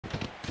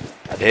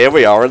And here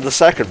we are in the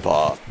second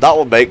part. That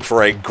will make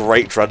for a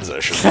great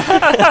transition.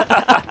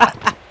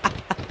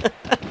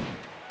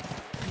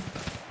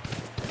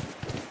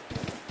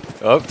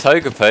 Oh,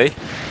 Togepi.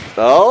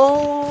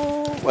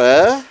 Oh,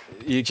 where?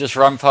 You just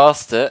run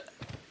past it.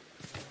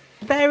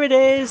 There it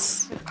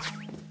is!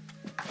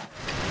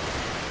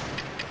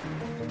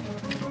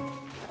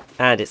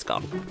 And it's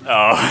gone.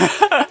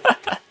 Oh.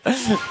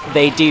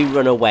 They do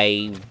run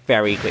away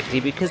very quickly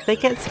because they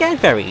get scared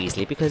very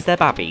easily because they're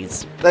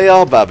babbies. They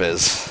are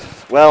babbies.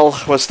 Well,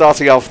 we're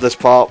starting off this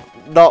part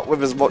not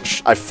with as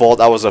much... I thought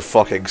that was a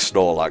fucking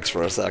Snorlax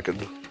for a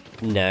second.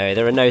 No,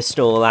 there are no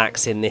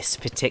Snorlax in this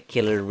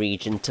particular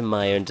region to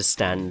my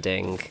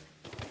understanding.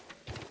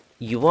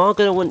 You are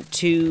going to want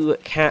to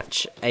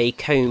catch a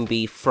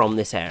Combee from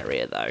this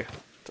area though.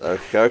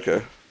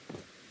 Okay.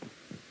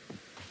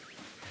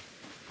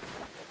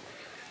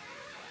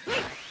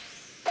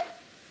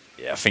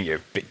 Yeah, I think you're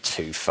a bit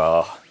too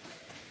far.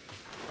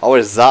 Oh,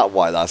 is that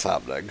why that's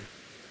happening?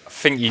 I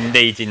think you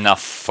need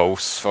enough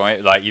force for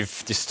it. Like,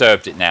 you've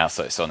disturbed it now,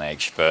 so it's on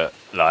edge, but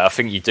like, I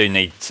think you do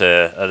need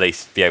to at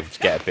least be able to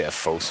get a bit of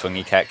force when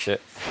you catch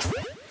it.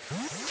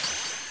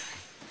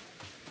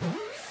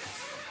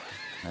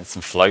 And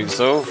some floats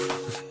off.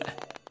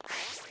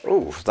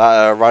 Ooh,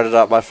 that righted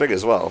out my thing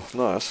as well.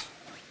 Nice.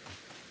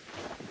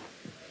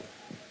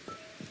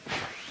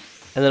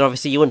 And then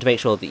obviously you want to make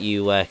sure that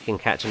you can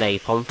catch an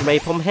Apom from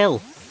Apom Hill.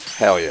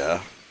 Hell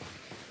yeah.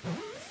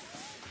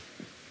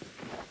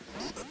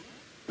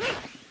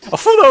 I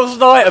thought that was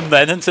an item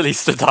then until he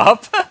stood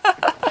up.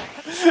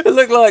 It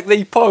looked like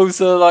the poles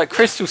are like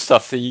crystal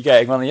stuff that you're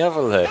getting on the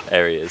other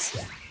areas.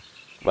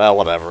 Well,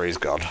 whatever, he's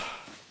gone.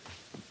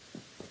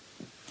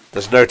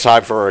 There's no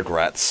time for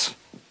regrets.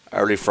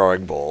 Only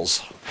throwing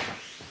balls.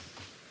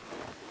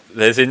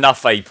 There's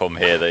enough Apom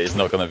here that it's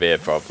not going to be a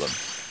problem.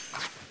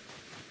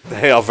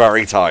 They are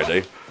very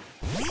tiny.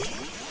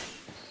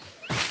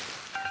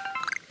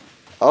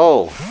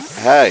 Oh,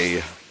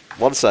 hey.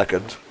 1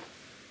 second.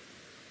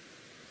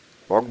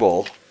 Wrong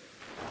ball.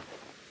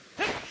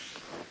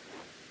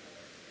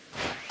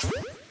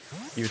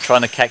 You were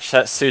trying to catch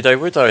that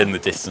Pseudo-Widow in the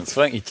distance,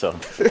 weren't you,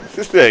 Tom?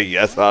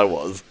 Yes, I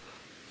was.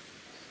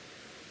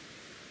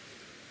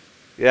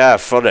 Yeah,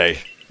 funny.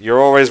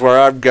 You're always where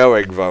I'm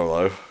going,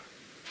 Volo.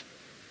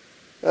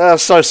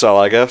 So-so,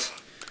 I guess.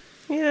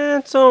 Yeah,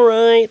 it's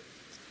alright.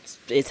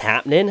 It's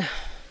happening.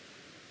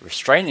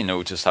 Restraining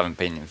orders haven't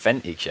been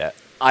invented yet.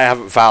 I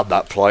haven't found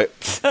that ploy.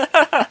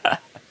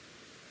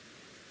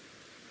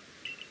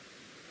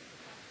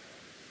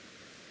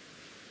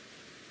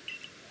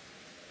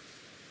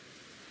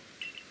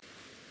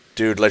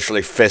 Dude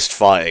literally fist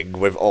fighting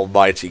with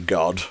Almighty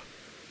God.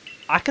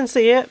 I can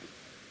see it.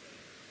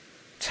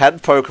 10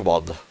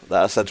 Pokemon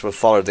that are said to have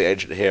followed the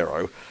ancient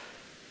hero.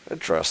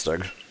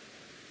 Interesting.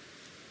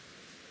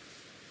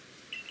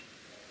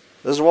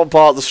 There's one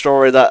part of the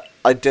story that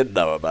I didn't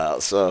know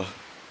about, so...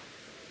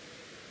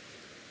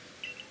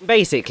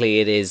 Basically,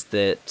 it is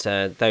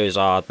that those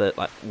are the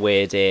like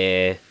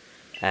Weirdeer,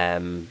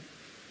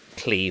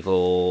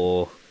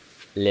 Cleavor,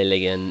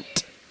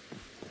 Lilligant,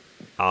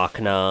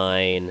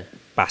 Arcanine,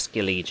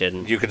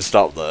 Basculegion. You can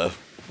stop there.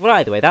 Well,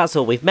 either way, that's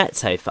all we've met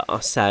so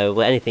far, so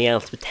anything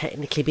else would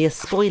technically be a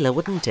spoiler,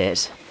 wouldn't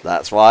it?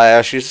 That's why I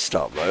asked you to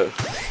stop, though.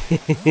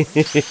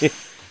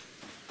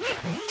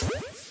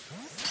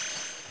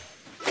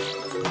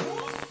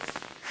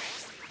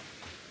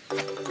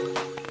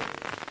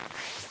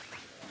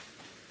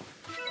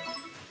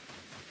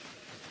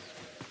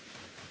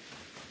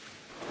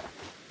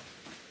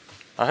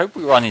 I hope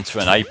we run into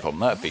an Apom,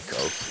 that'd be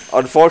cool.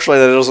 Unfortunately,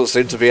 there doesn't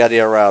seem to be any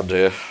around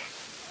here.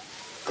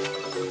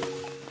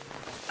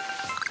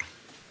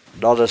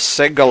 Not a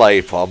single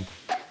Apom.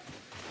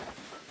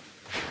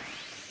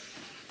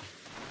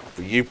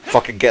 You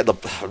fucking get the...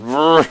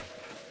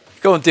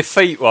 Go and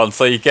defeat one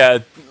so you get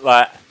a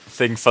like,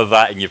 thing for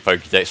that in your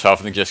Pokédex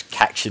rather than just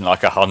catching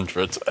like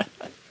 100.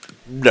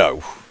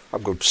 No.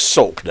 I'm going to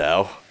sulk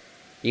now.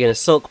 You're going to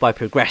sulk by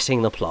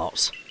progressing the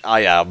plot.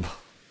 I am.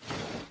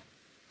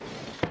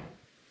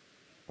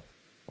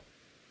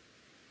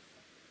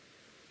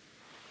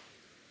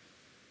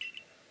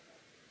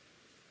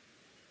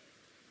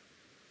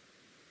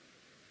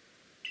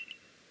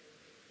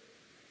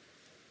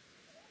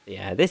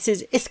 Yeah, this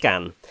is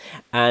Iscan,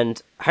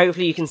 and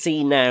hopefully you can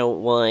see now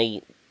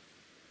why,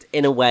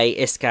 in a way,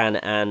 Iscan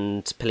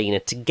and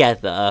Polina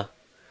together,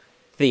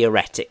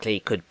 theoretically,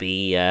 could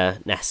be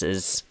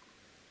Nessa's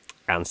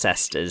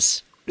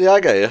ancestors. Yeah, I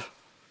get you.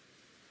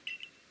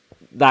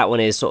 That one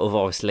is sort of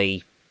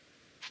obviously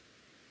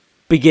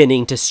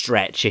beginning to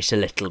stretch it a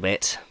little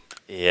bit.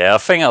 Yeah, I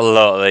think a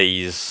lot of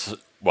these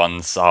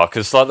ones are,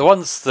 because like the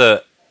ones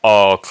that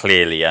are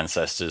clearly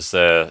ancestors,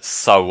 they're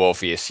so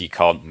obvious you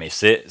can't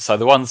miss it. So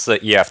the ones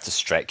that you have to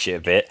stretch it a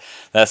bit,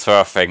 that's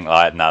where I think,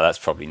 like, no, that's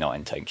probably not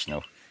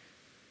intentional.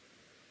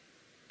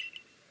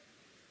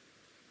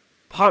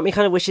 Part of me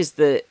kind of wishes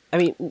that, I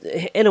mean,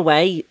 in a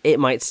way, it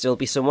might still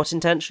be somewhat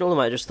intentional. I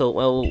might have just thought,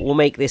 well, we'll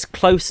make this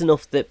close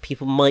enough that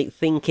people might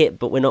think it,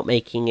 but we're not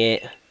making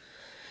it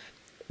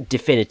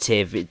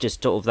definitive. It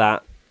just sort of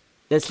that.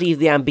 Let's leave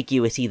the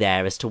ambiguity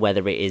there as to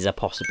whether it is a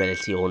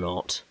possibility or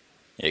not.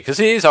 Yeah, because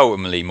it is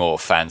ultimately more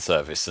fan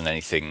service than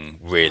anything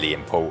really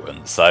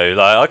important. So,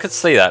 like, I could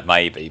see that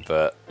maybe,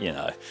 but you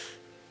know.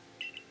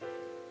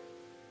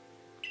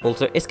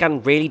 Also,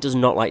 Iscan really does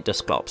not like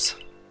Dusclops.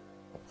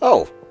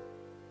 Oh,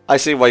 I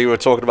see why you were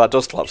talking about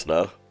Dusclops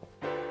now.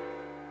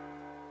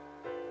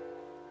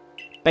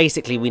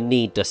 Basically, we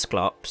need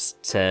Dusclops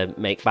to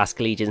make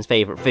Basculegion's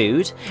favourite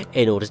food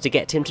in order to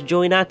get him to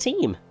join our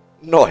team.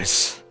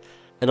 Nice.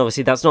 And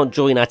obviously that's not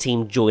join our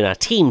team,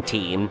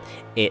 team.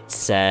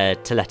 It's to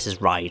let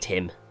us ride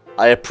him.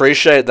 I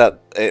appreciate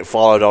that it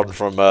followed on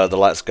from the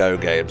Let's Go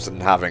games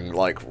and having,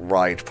 like,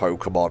 ride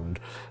Pokemon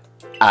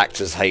act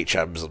as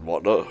HMs and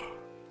whatnot.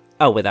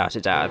 Oh, without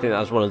a doubt. I think that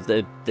was one of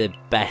the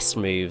best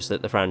moves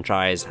that the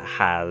franchise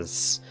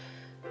has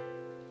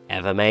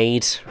ever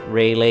made,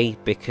 really,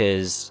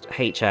 because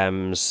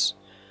HMs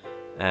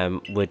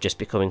were just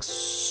becoming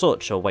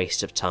such a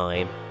waste of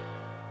time.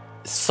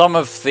 Some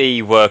of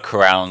the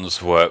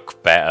workarounds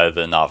work better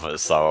than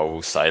others, though, I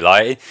will say.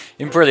 Like,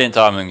 in Brilliant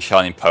Diamond and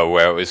Shining Pearl,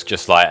 where it was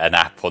just like an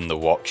app on the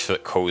watch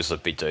that calls a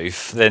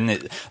Bidoof,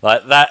 then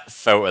that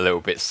felt a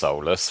little bit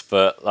soulless,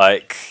 but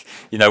like,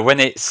 you know, when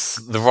it's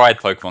the ride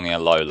Pokemon in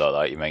Alola,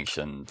 like you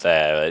mentioned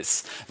there,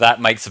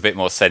 that makes a bit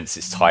more sense.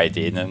 It's tied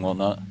in and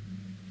whatnot.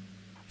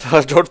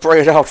 Don't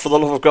bring it out, for the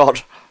love of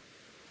God.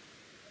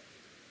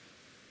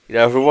 You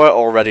know, if we weren't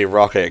already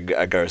rocking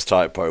a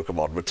Ghost-type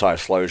Pokemon with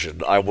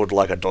Typhlosion, I would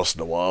like a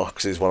Dusknoir,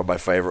 because he's one of my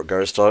favourite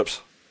Ghost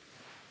types.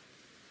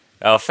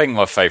 I think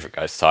my favourite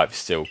Ghost type is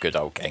still good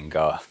old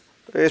Gengar.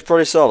 He's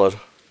pretty solid.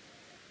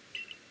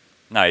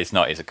 No, he's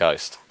not. He's a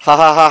Ghost. Ha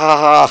ha ha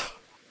ha ha!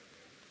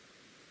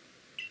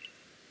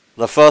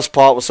 The first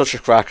part was such a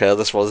cracker,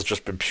 this one's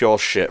just been pure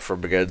shit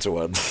from beginning to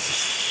end.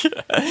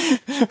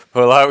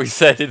 Well, like we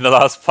said in the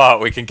last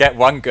part, we can get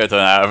one good one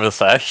out of a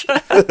sesh.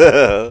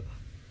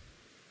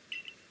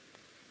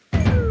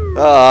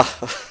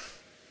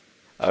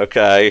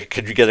 Okay,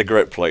 can you get a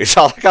grip, please?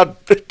 I like how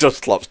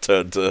Dusclops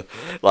turn to,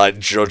 like,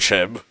 judge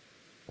him.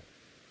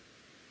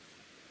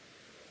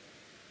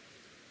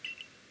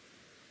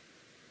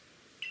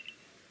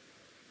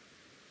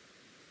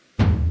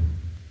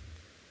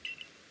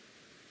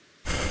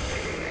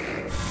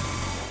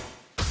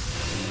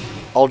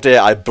 Oh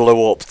dear, I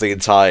blew up the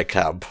entire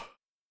camp.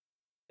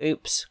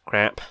 Oops,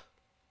 crap.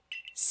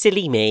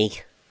 Silly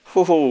me.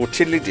 Hoo-hoo,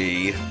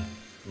 tiddly-dee.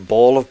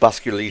 Ball of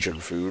Basculegion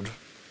food.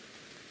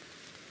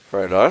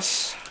 Very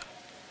nice.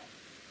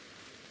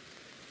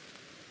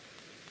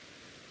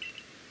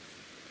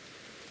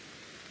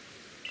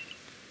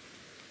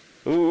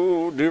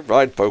 Ooh, new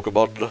ride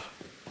Pokemon.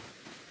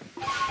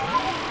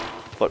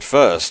 But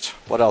first,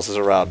 what else is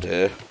around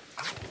here?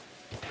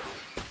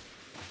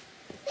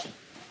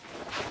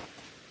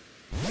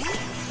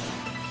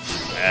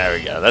 There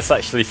we go. Let's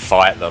actually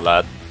fight the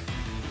lad.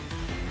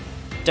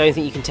 Don't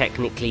think you can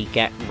technically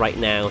get right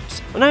now.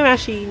 Well, no,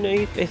 actually, no.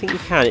 I think you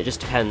can. It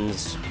just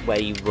depends where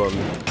you run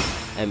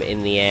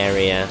in the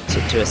area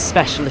to a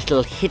special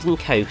little hidden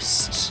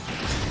coast,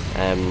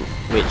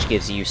 which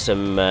gives you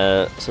some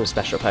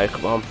special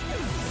Pokemon.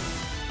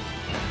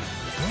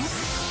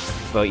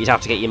 But you'd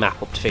have to get your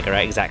map up to figure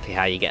out exactly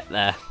how you get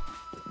there.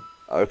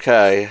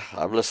 Okay,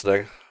 I'm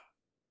listening.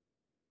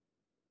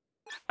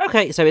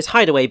 Okay, so it's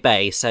Hideaway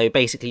Bay. So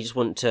basically, you just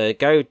want to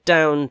go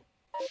down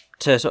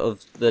to sort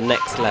of the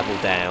next level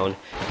down,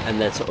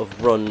 and then sort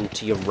of run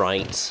to your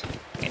right.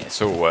 Yeah,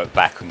 sort of work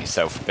back on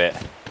yourself a bit.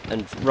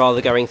 And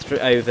rather going through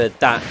over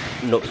that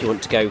nook, you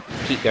want to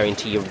keep going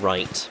to your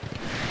right.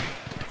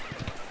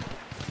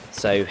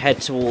 So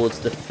head towards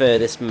the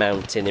furthest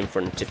mountain in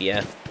front of you,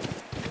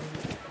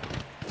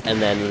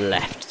 and then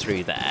left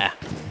through there.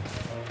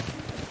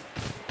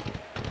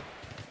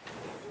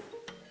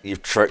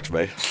 You've tricked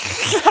me.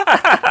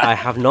 I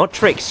have not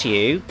tricked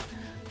you.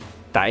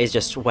 That is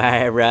just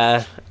where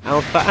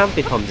Alpha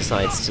Ampicom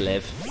decides to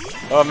live.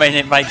 Well, I mean,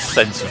 it makes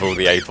sense with all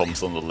the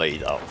A-bombs on the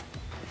lead up.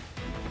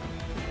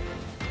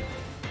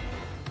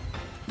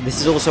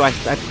 This is also, I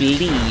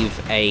believe,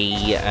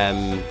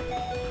 a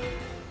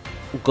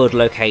good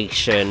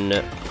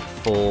location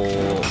for,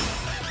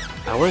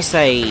 I want to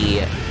say,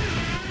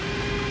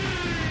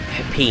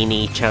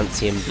 Happiny,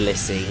 Chansey and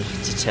Blissey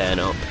to turn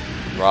up.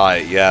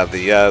 Right, yeah,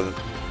 the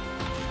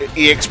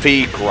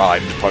EXP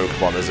grind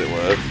Pokemon, as it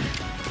were.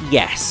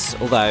 Yes,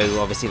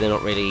 although obviously they're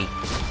not really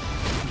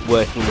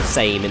working the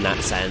same in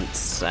that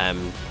sense.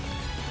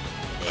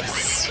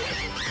 This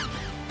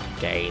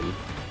game.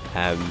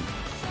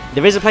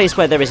 There is a place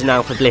where there is an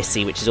Alpha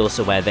Blissey, which is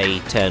also where they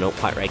turn up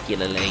quite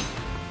regularly.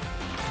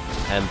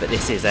 But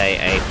this is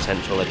a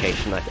potential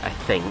location, I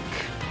think.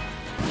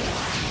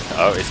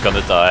 Oh, it's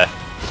gonna die.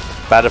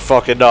 Better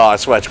fucking not, I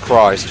swear to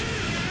Christ.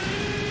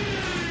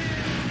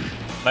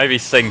 Maybe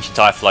sing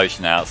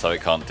Typhlosion out so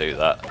it can't do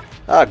that.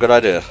 Ah, good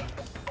idea.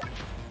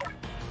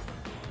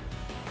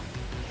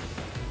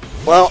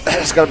 Well,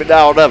 it's gonna be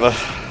now or never.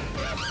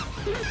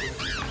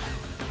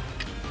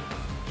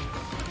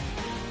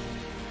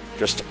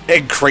 Just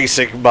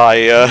increasing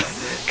my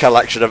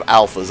collection of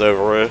alphas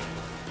over here.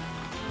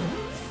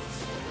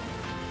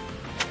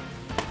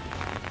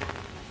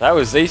 That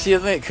was easier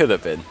than it could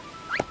have been.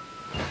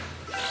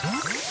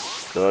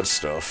 Good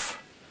stuff.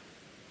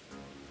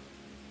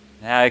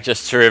 Now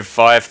just to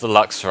revive the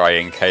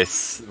Luxray in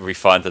case we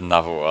find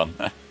another one.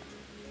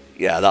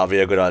 Yeah, that'll be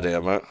a good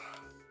idea, mate.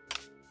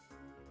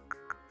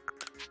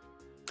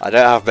 I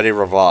don't have many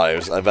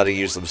revives. I better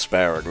use them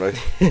sparingly.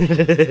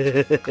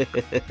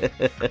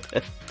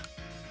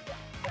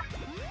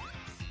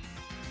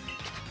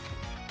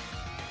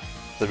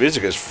 The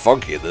music is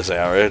funky in this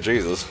area,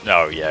 Jesus.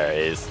 Oh yeah,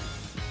 it is.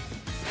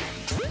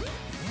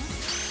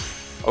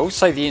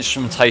 Also, the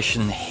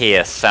instrumentation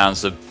here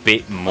sounds a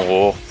bit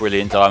more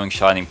Brilliant Diamond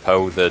Shining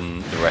Pearl than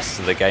the rest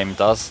of the game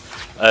does.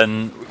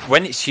 And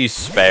when it's used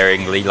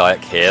sparingly,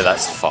 like here,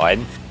 that's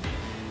fine.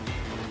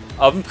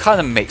 I'm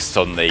kind of mixed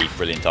on the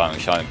Brilliant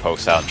Diamond Shining Pearl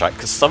soundtrack,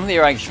 because some of the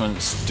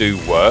arrangements do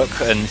work,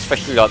 and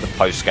especially like the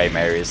post-game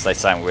areas, they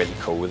sound really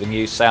cool with the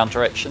new sound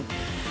direction.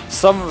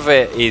 Some of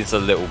it is a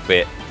little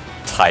bit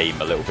tame,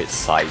 a little bit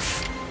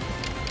safe.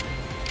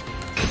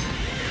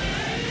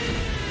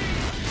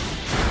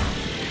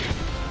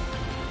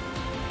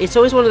 It's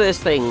always one of those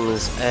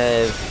things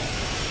of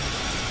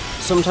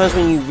sometimes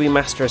when you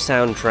remaster a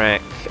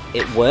soundtrack,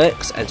 it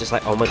works and just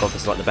like, oh my god,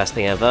 this is like the best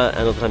thing ever,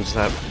 and other times it's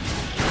like,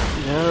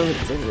 no,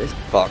 it's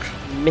Fuck.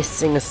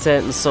 missing a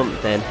certain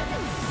something.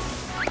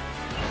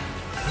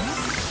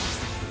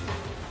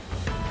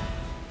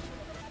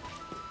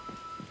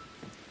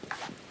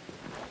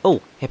 Oh,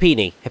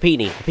 Happini,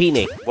 Happini,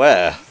 Happini.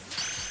 Where?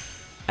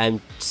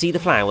 See the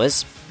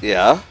flowers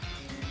Yeah?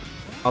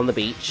 on the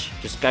beach?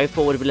 Just go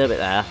forward a little bit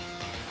there.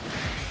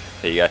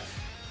 There you go.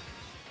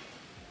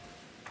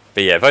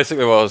 But yeah,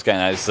 basically what I was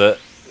getting at is that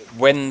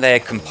when they're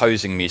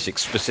composing music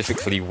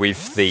specifically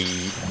with the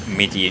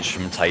MIDI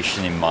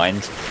instrumentation in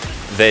mind,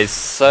 there's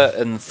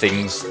certain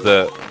things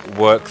that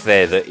work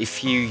there that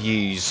if you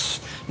use,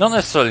 not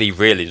necessarily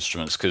real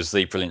instruments, because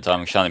the Brilliant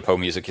Diamond Shining Pearl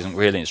music isn't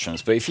real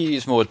instruments, but if you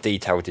use more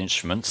detailed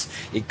instruments,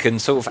 it can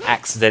sort of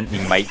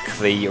accidentally make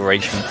the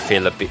arrangement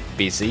feel a bit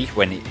busy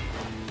when it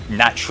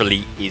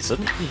naturally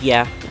isn't.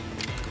 Yeah.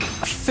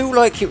 I feel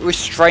like it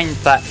restrained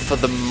that for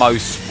the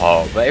most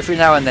part, but every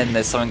now and then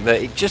there's something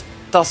that it just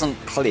doesn't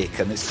click,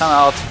 and it's kind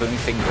of hard to put my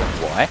finger on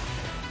why.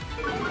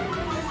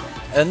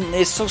 And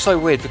it's also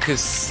weird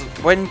because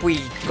when we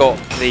got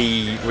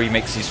the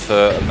remixes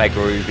for Omega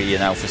Ruby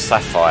and Alpha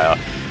Sapphire,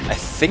 I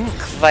think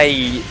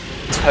they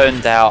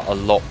turned out a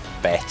lot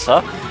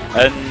better,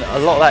 and a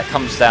lot of that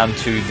comes down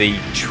to the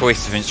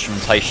choice of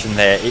instrumentation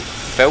there. It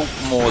felt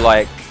more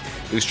like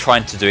it was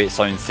trying to do its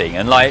own thing,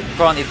 and like,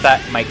 granted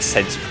that makes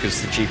sense because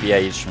the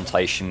GBA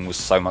instrumentation was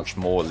so much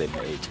more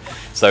limited,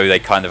 so they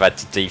kind of had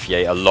to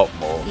deviate a lot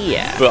more.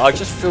 Yeah. But I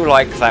just feel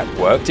like that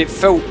worked. It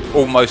felt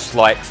almost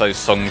like those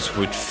songs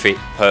would fit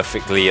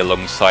perfectly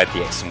alongside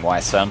the X and Y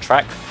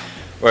soundtrack,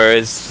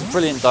 whereas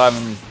Brilliant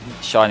Diamond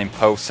Shining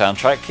Pearl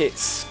soundtrack,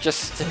 it's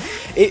just,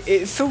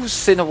 it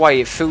feels, in a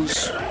way, it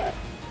feels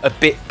a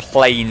bit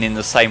plain in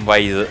the same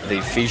way that the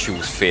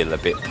visuals feel a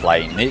bit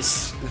plain.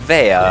 It's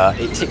there,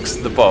 it ticks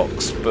the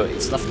box, but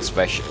it's nothing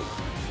special.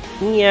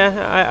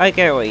 Yeah, I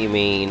get what you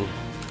mean.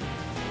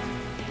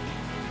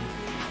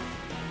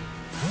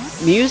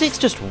 Music's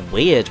just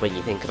weird when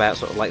you think about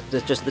sort of like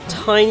just the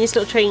tiniest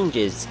little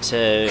changes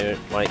to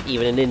like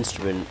even an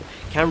instrument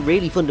can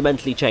really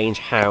fundamentally change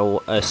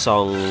how a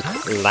song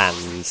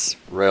lands.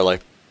 Really?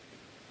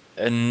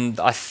 And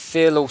I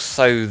feel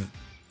also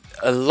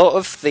a lot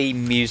of the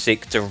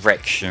music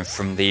direction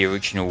from the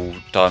original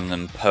Diamond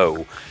and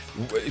Pearl,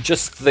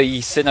 just the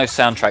Sinnoh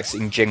soundtracks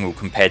in general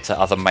compared to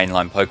other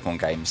mainline Pokemon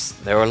games,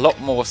 they're a lot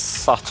more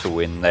subtle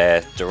in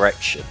their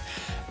direction.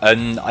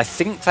 And I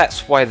think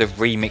that's why the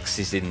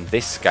remixes in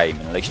this game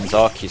and Legends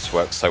Arceus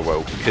work so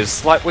well,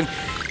 because like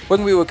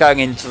when we were going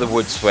into the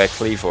woods where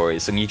Cleavor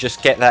is and you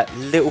just get that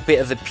little bit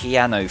of the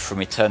piano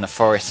from Eterna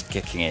Forest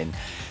kicking in,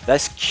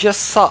 that's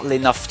just subtle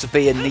enough to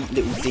be a neat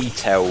little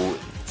detail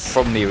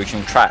from the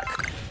original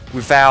track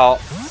without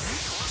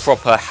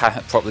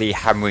properly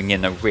hammering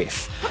in a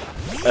riff.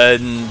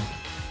 And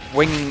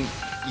when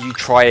you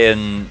try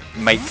and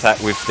make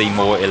that with the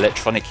more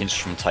electronic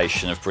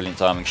instrumentation of Brilliant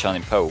Diamond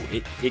Shining Pearl,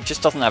 it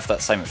just doesn't have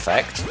that same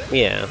effect.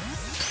 Yeah.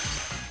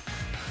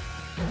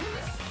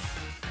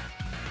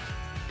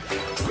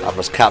 I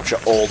must capture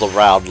all the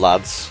round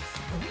lads.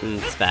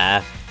 It's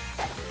fair.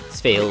 It's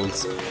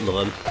fields.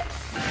 Love them.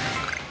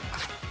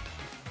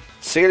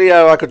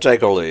 Celio, I could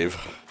take or leave.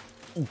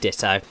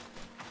 Ditto.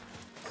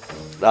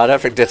 No, I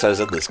don't think Ditto's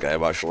in this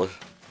game, actually.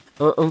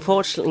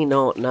 Unfortunately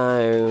not,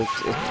 no.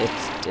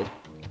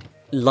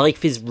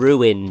 Life is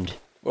ruined.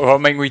 Well, I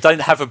mean, we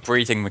don't have a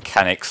breeding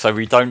mechanic, so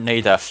we don't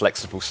need our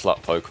flexible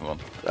slut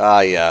Pokemon. Ah,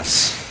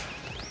 yes.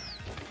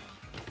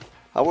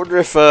 I wonder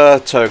if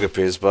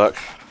Togepi's back.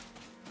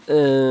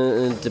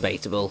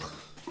 Debatable.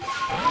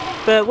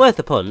 But worth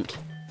a punt.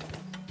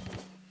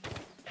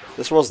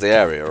 This was the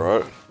area,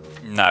 right?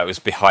 No, it was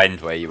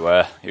behind where you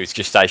were. It was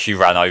just as you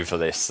ran over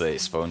this that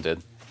it spawned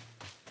in.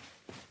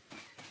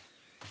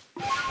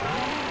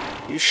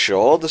 You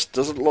sure? This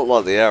doesn't look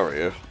like the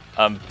area.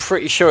 I'm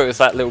pretty sure it was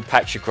that little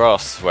patch of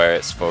grass where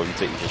it spawned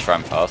that you just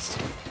ran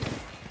past.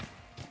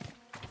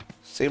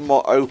 Seemed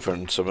more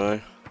open to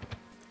me.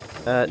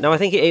 No, I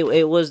think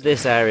it was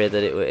this area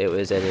that it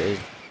was in. It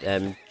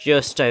was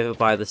just over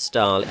by the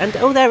star. And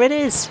oh, there it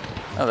is!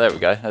 Oh, there we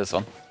go. There's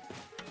one.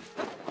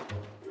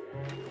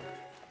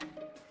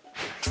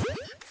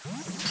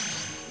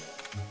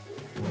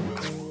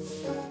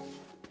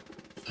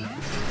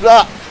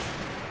 Ah!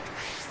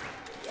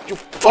 You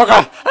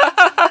fucker!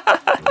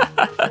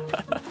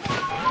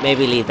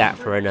 Maybe leave that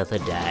for another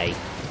day.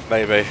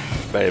 Maybe.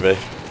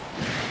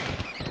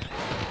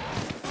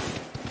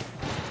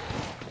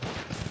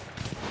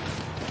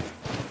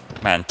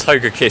 Man,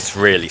 Togekiss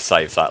really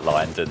saved that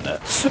line, didn't it?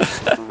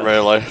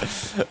 Really?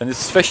 And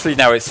especially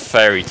now it's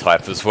fairy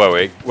type as well.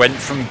 It went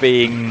from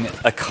being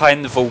a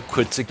kind of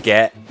awkward to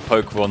get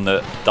Pokemon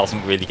that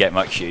doesn't really get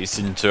much use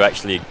into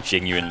actually a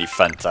genuinely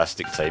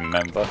fantastic team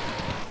member.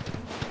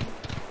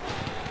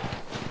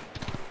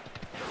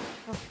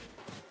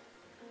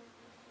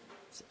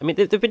 I mean,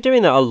 they've been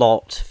doing that a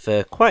lot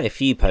for quite a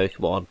few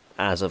Pokemon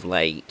as of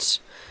late,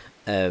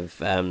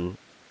 of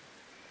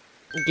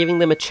giving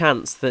them a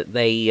chance that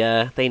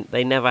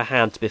they never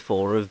had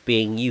before of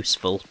being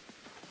useful.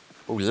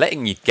 Well,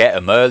 letting you get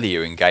them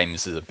earlier in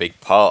games is a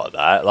big part of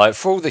that. Like,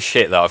 for all the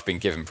shit that I've been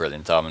given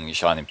Brilliant Diamond and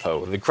Shining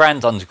Pearl, the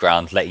Grand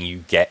Underground letting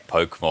you get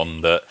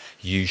Pokemon that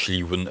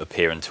usually wouldn't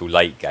appear until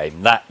late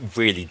game, that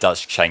really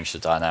does change the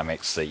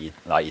dynamics that you,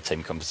 like your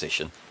team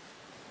composition.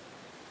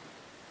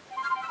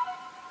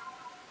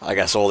 I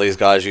guess all these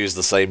guys use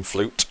the same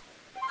flute.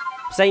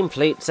 Same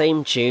flute,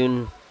 same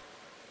tune.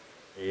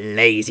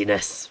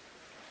 Laziness.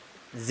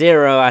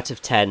 0 out of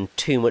 10,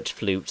 too much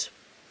flute.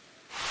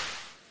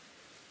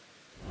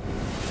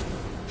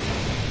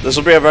 This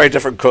would be a very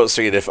different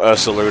cutscene if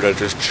Ursaluna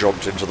just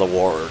jumped into the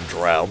water and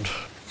drowned.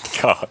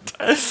 God.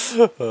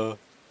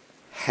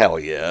 Hell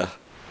yeah.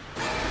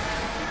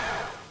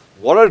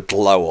 What a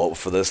glow up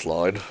for this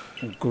line.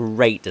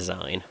 Great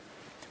design.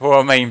 Well,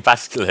 I mean,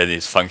 Basculin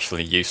is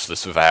functionally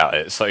useless without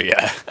it, so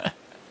yeah.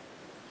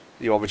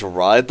 You want me to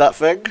ride that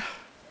thing?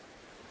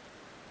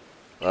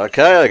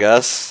 Okay, I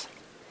guess.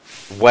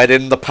 When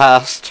in the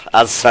past,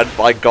 as sent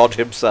by God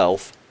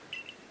himself.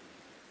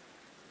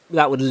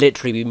 That would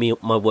literally be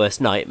my worst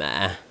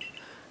nightmare.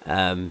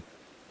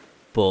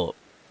 But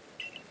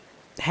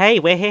hey,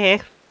 we're here.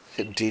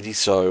 Indeedy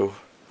so.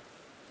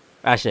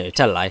 Actually, no,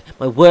 tell a lie.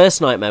 My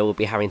worst nightmare would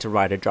be having to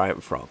ride a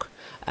giant frog.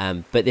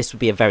 But this would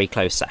be a very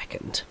close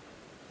second.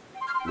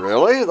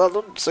 Really? That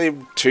doesn't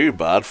seem too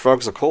bad.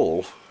 Frogs are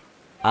cool.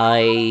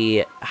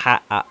 I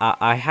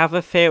have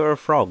a fear of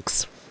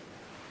frogs.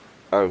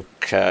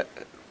 Okay.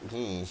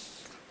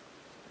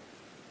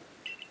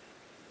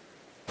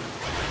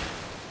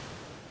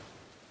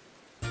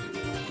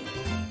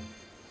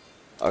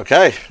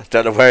 Okay,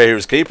 don't know where he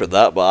was keeping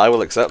that, but I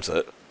will accept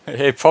it.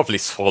 He probably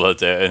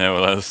swallowed it, in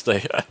all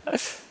honesty.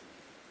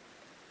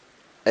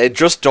 It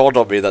just dawned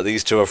on me that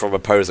these two are from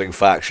opposing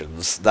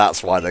factions.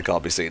 That's why they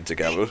can't be seen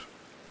together.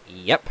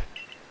 Yep.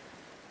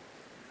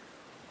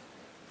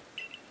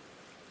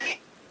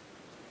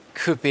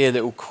 Could be a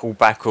little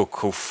callback or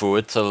call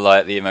forward to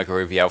like the Omega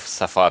Ruby Alpha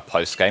Sapphire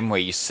post-game where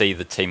you see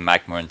the Team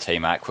Magma and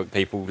Team Aqua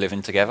people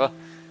living together.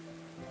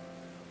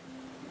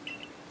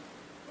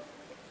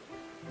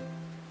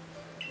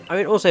 I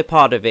mean, also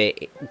part of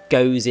it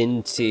goes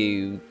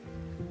into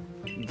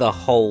the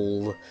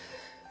whole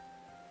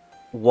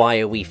why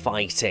are we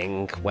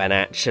fighting when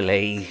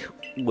actually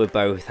we're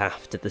both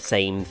after the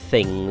same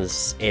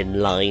things in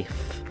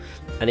life.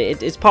 And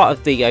it's part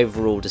of the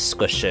overall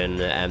discussion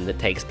that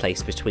takes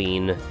place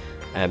between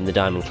the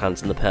Diamond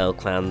Clans and the Pearl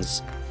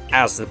Clans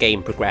as the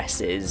game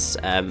progresses.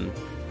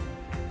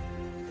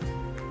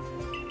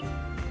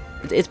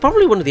 It's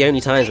probably one of the only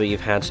times where you've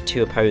had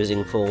two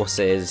opposing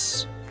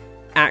forces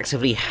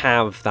actively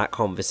have that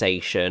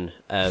conversation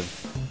of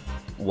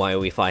why are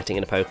we fighting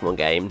in a Pokemon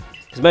game.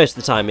 Because most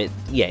of the time,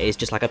 it's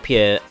just like a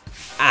pure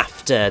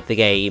after the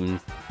game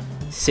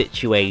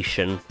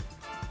situation.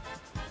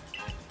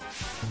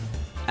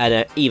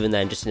 And even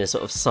then, just in a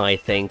sort of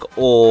side thing,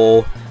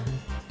 or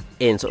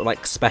in sort of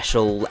like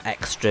special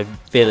extra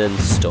villain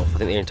stuff. I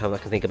think the only time I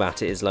can think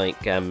about it is like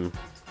the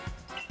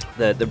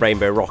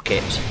Rainbow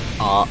Rocket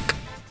arc,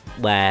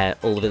 where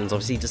all the villains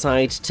obviously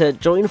decide to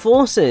join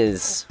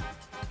forces.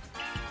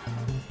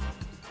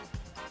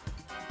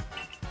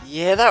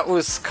 Yeah, that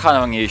was kind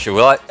of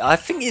unusual. I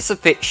think it's a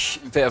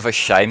bit of a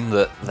shame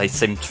that they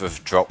seem to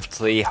have dropped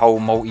the whole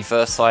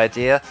multiverse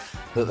idea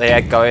that they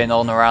had going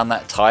on around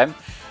that time.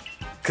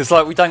 Because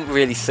like we don't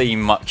really see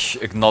much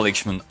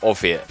acknowledgement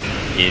of it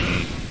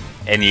in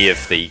any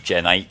of the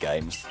Gen 8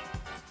 games.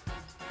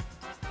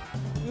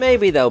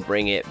 Maybe they'll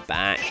bring it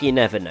back, you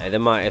never know. They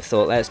might have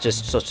thought, let's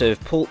just sort of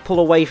pull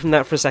away from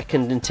that for a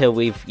second until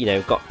we've,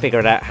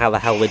 figured out how the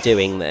hell we're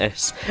doing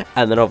this.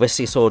 And then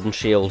obviously Sword and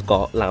Shield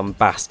got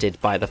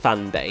lambasted by the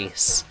fan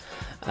base.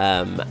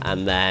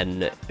 And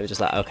then it was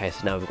just like, okay,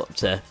 so now we've got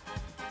to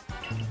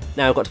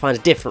now I've got to find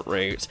a different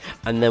route,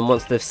 and then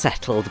once they've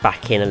settled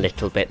back in a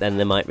little bit, then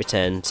they might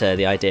return to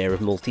the idea of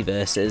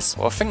multiverses.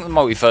 Well, I think the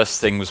multiverse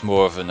thing was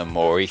more of an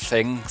Amori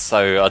thing,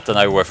 so I don't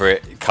know whether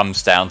it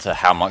comes down to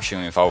how much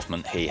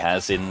involvement he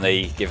has in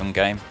the given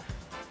game.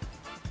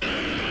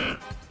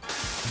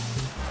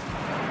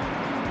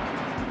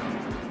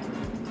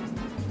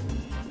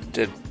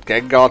 Did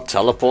Gengar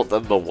teleport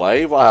them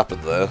away? What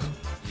happened there?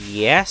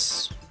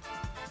 Yes.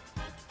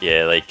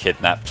 Yeah, they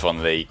kidnapped one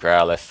of the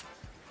Growlithe.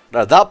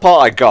 No, that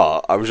part I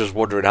got. I was just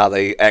wondering how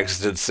they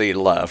exited scene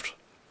left.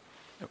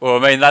 Well,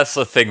 I mean, that's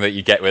the thing that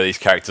you get with these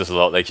characters a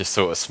lot. They just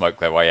sort of smoke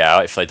their way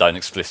out if they don't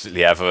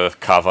explicitly have a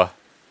cover.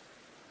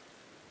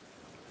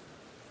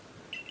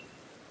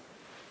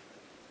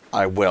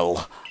 I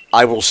will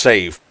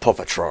save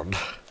Puppetron.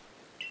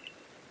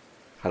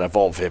 And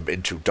evolve him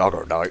into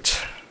Doggo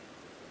Knight.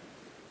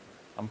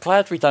 I'm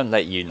glad we don't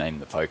let you name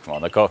the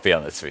Pokemon, I've got to be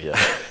honest with you.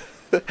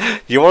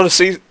 You want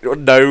to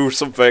know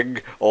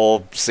something,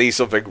 or see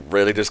something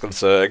really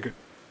disconcerting?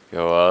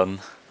 Go on.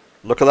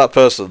 Look at that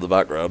person in the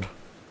background.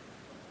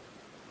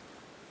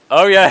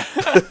 Oh yeah!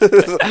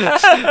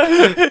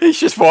 He's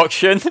just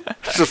watching.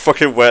 Just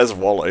fucking where's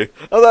Wally?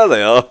 Oh, there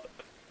they are.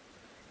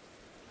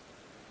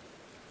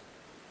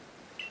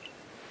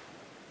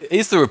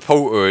 He's the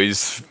reporter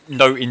who's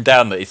noting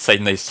down that he's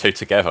seen these two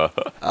together.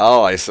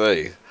 Oh, I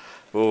see.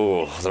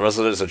 Ooh, the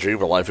residents of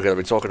Jubilife are going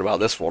to be talking about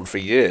this one for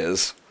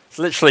years. It's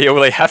literally all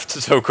they have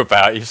to talk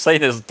about. You've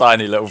seen this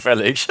tiny little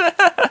village. Can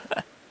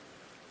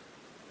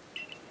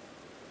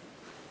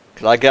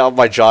I get on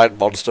my giant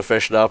monster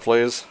fish now,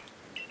 please?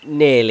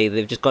 Nearly.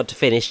 They've just got to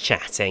finish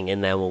chatting,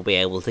 and then we'll be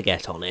able to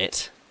get on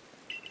it.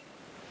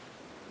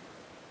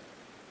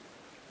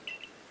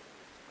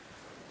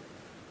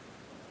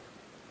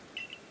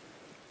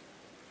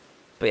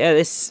 But yeah,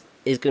 this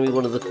is going to be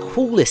one of the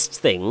coolest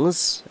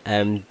things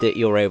that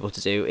you're able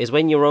to do, is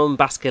when you're on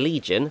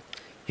Basculegion,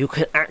 you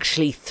can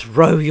actually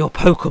throw your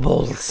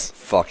Pokeballs.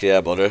 Fuck yeah,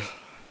 buddy.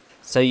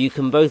 So you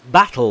can both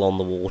battle on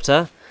the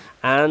water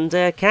and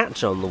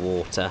catch on the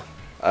water.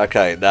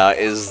 Okay, now,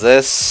 is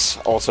this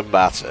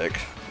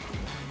automatic?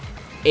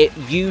 It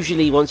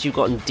usually, once you've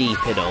gotten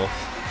deep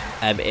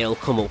enough, it'll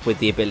come up with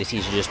the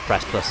ability to just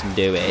press plus and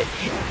do it.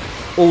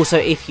 Also,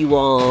 if you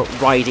are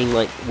riding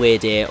like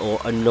Weirdeer or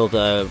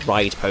another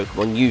ride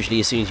Pokemon, usually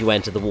as soon as you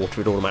enter the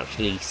water it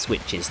automatically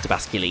switches to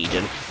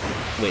Basculegion,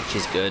 which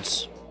is good.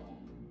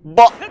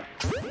 But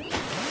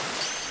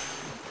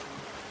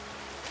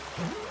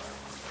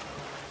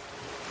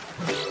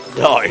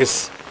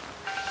nice.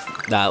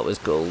 That was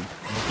cool.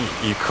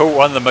 You caught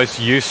one of the most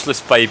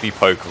useless baby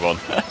Pokemon.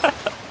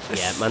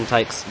 Yeah,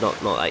 Mantike's not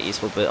that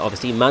useful, but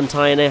obviously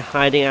Mantine are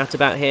hiding out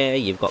about here.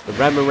 You've got the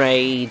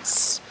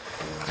Remoraid's.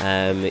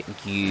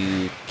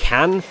 You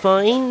can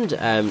find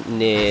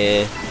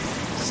near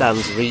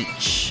Sans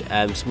Reach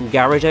some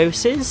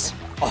Gyarados.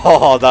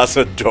 Oh, that's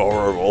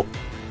adorable.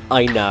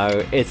 I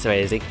know, it's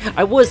amazing.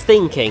 I was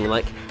thinking,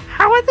 like,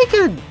 how are they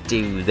going to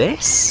do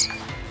this?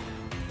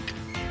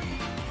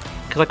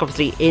 Because, like,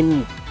 obviously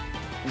in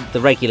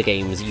the regular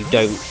games you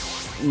don't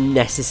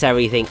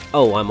necessarily think,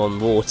 oh, I'm on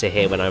water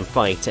here when I'm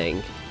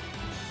fighting.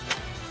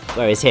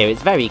 Whereas here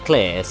it's very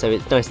clear, so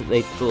it's nice that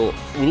they thought,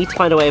 we need to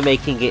find a way of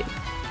making it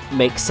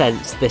make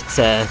sense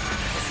that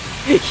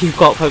you've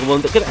got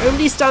Pokemon that can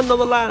only stand on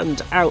the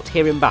land out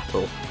here in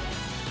battle.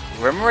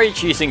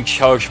 Remoraid using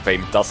Charge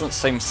Beam doesn't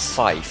seem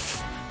safe.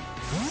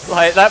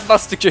 Like, that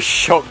must have just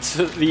shocked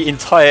the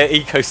entire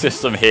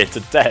ecosystem here to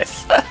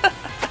death.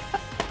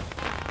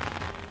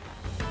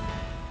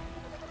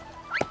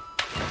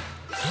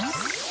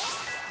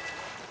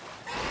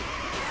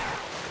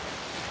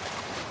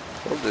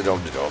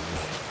 Dum-de-dum-de-dum.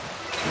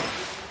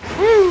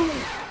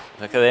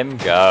 Look at them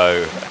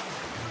go.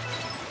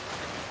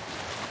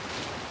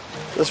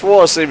 This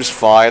water seems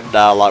fine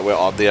now, like we're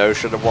on the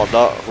ocean and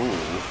whatnot.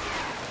 Ooh.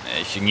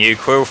 There's your new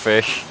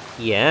Quillfish.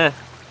 Yeah.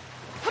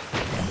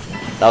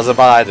 That was a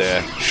bad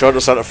idea. Shouldn't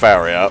have sent a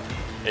fairy up.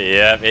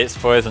 Yeah, it's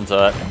poison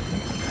type. I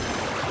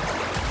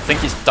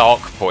think it's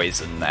dark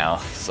poison now,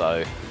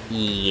 so...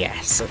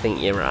 Yes, I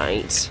think you're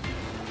right.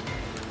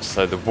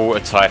 So the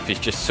water type is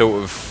just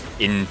sort of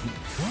in...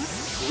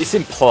 It's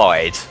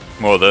implied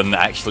more than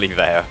actually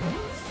there.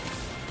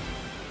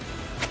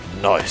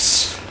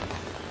 Nice.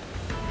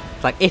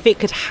 Like, if it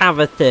could have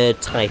a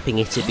third typing,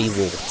 it'd be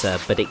water,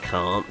 but it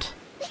can't.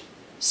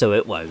 So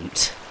it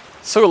won't.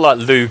 Sort of like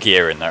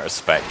Lugia in that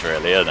respect,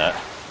 really, isn't it?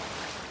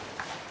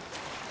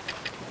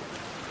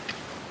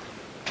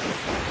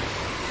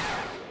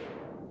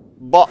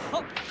 But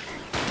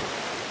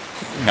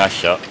Nice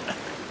shot.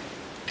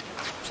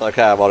 it's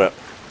okay, I'm on it.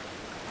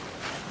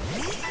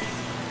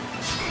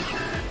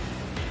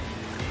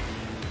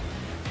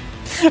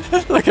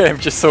 Look at him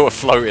just sort of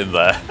floating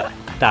there.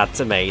 That's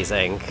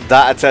amazing.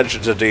 That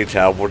attention to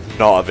detail would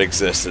not have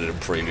existed in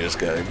previous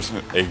games.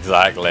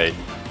 Exactly.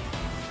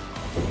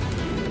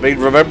 I mean,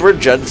 remember in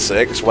Gen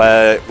 6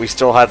 where we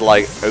still had,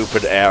 like,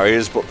 open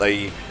areas, but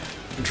they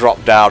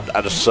dropped down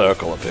and a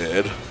circle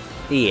appeared?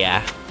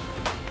 Yeah.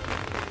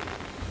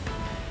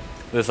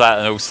 There's that,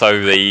 and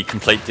also the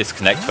complete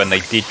disconnect when they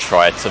did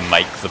try to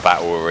make the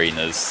battle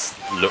arenas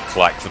look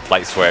like the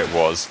place where it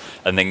was,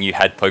 and then you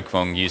had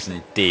Pokemon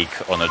using Dig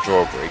on a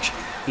drawbridge.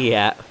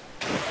 Yeah.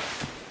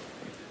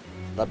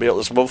 Let me up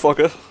this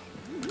motherfucker.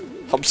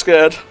 I'm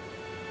scared.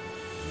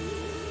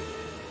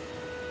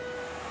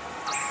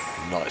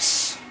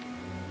 Nice.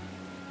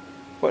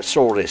 What's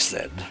all this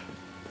then?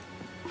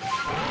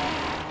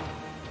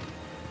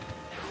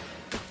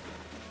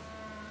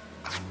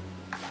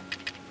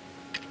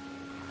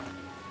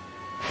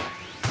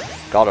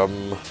 Got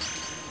him.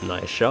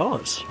 Nice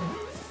shot.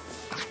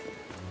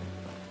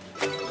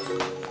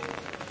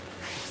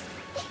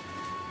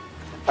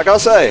 I gotta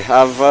say,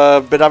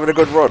 I've been having a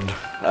good run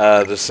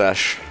this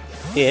sesh.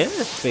 Yeah,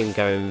 it's been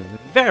going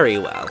very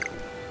well.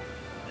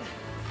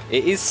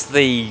 It is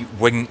the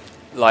when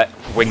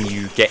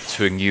you get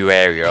to a new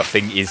area, I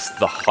think is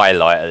the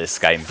highlight of this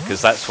game,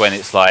 because that's when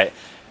it's like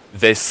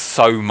there's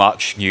so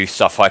much new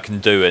stuff I can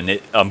do, and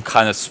I'm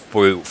kind of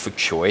spoiled for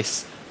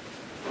choice.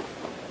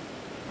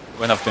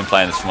 When I've been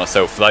playing this for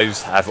myself,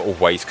 those have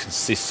always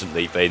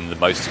consistently been the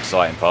most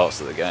exciting parts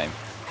of the game.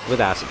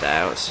 Without a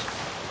doubt.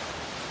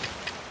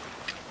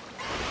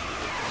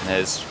 And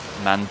there's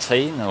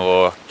Mantine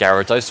or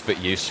Gyarados,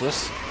 but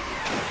useless.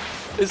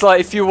 It's like,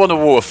 if you want a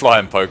water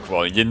flying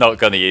Pokemon, you're not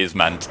going to use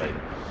Mantine.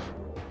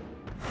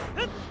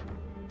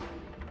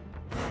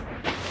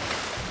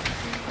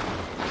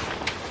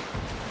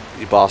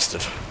 You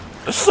bastard.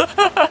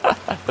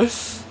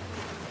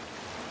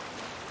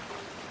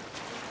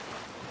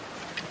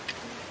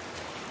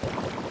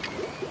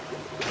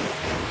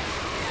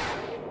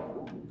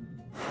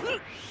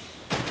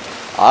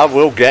 I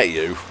will get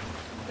you.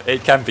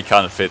 It can be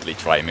kind of fiddly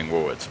to aiming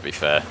water, to be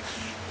fair.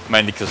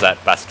 Mainly because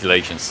that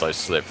basculation's so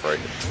slippery.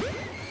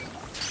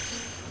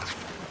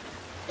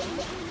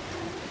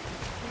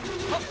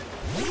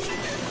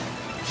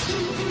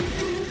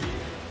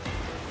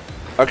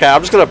 Okay,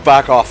 I'm just gonna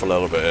back off a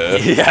little bit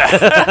here.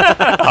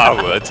 Yeah,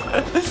 I would.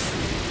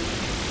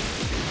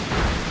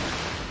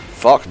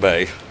 Fuck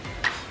me.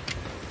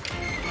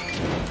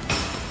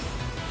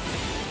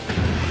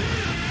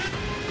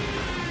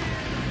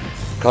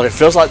 God, it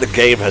feels like the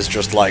game has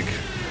just, like,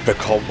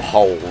 become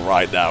whole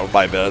right now with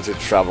my ability to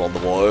travel on the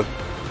water.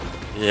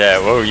 Yeah,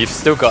 well, you've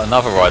still got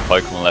another ride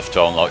Pokemon left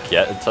to unlock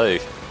yet, too.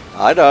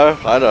 I know.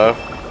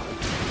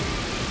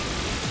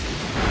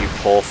 You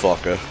poor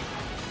fucker.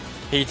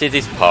 He did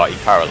his part, he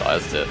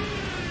paralysed it.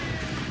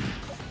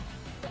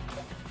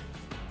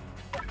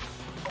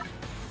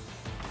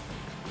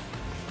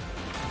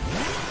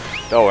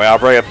 Don't worry, I'll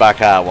bring it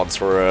back out once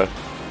we're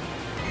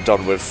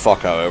done with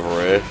fucko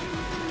over here.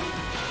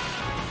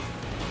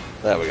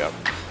 There we go.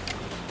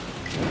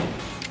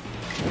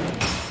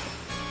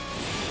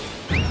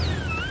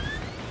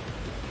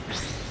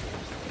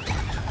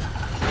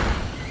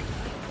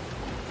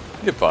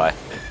 Goodbye.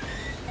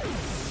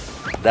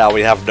 Now we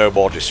have no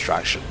more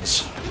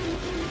distractions.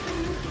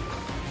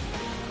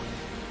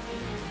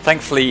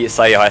 Thankfully, its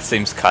AI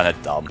seems kind of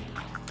dumb.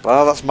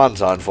 Well, that's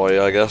Mantine for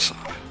you, I guess.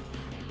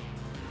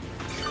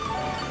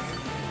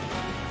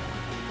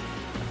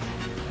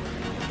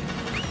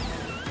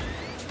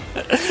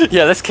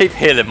 Yeah, let's keep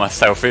healing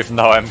myself even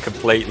though I'm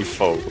completely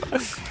full.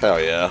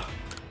 Hell yeah.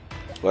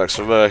 Works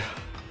for me.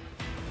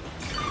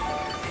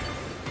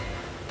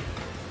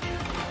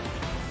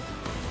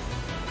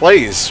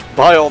 Please,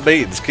 by all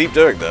means, keep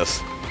doing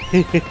this.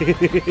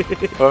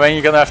 Well, then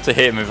you're going to have to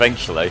hit him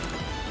eventually.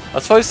 I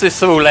suppose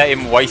this will let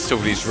him waste all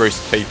his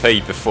roost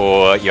PP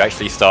before you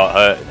actually start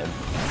hurting him.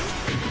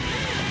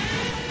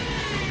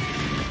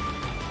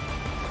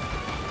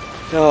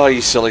 Oh,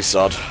 you silly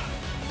sod.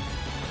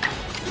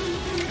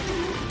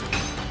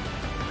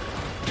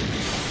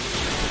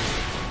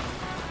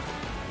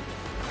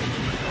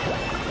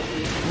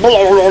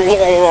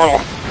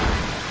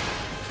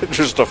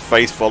 Just a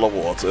face full of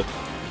water.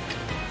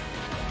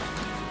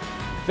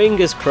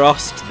 Fingers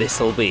crossed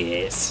this'll be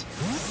it.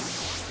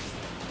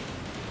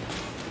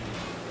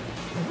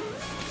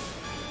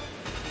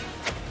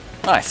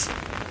 Nice.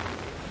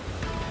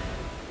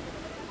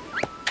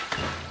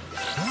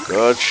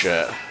 Good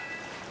shit. I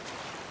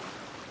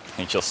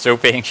think you're still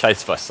being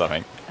chased by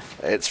something.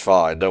 It's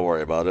fine, don't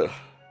worry about it.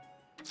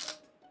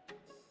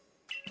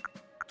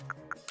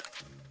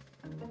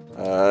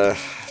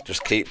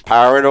 Just keep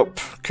powering up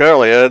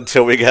Curlier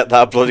until we get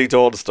that bloody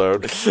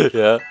Dawnstone.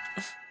 Yeah.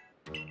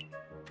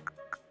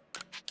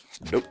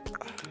 Nope.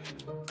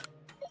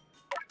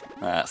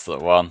 That's the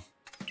one.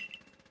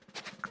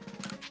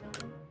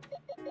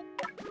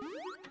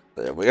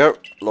 There we go.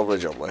 Lovely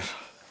jubbly.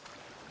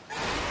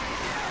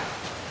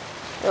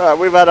 Alright,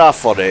 we've had our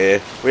fun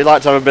here. We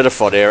like to have a bit of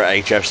fun here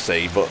at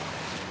HFC, but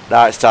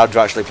now it's time to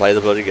actually play the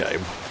bloody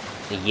game.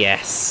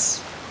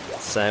 Yes.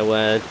 So,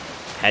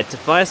 head to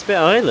Firespit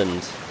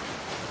Island.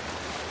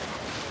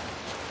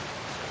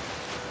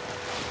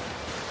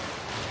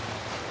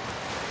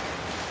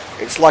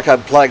 It's like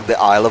I'm playing the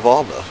Isle of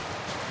Armor.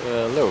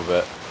 Yeah, a little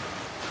bit.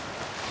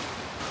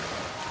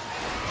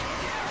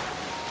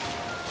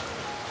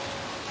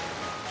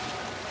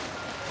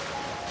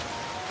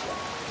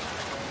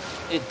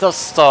 it does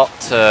start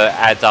to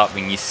add up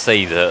when you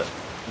see that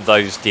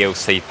those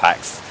DLC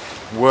packs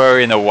were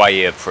in a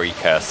way a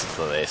precursor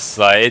to this.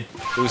 Like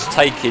it was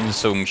taking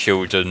Sword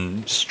Shield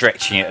and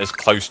stretching it as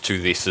close to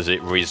this as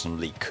it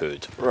reasonably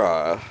could.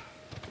 Right.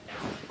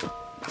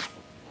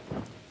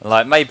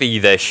 Like maybe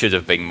there should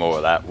have been more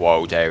of that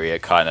wild area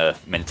kind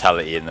of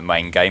mentality in the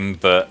main game,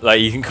 but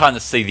like you can kind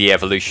of see the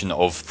evolution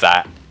of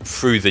that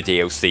through the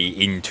DLC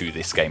into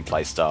this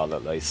gameplay style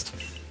at least.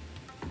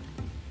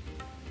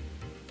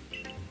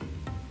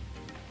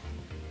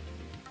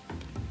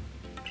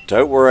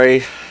 Don't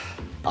worry,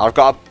 I've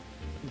got a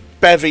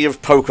bevy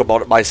of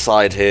Pokemon at my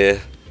side here.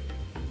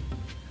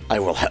 I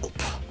will help.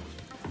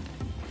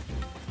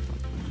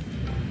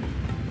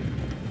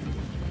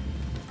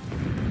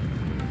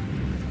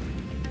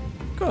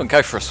 Go on,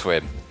 go for a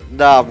swim.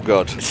 Nah, I'm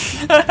good. He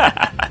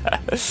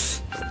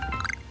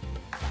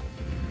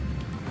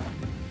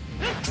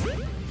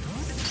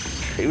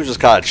was just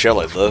kind of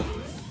chilling, though.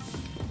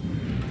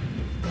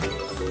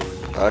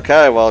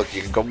 Okay, well,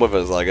 you can come with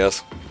us, I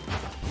guess.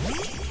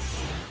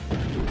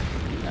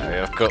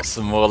 I've got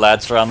some more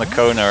lads around the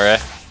corner here.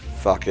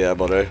 Fuck yeah,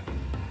 buddy.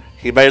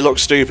 He may look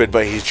stupid,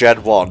 but he's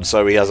Gen 1,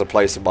 so he has a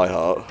place in my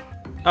heart.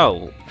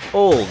 Oh,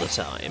 all the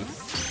time.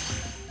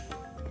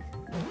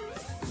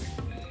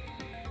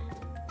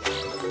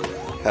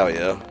 Hell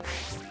yeah.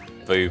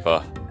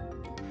 Booba.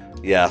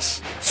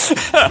 Yes.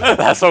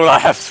 That's all I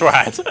have to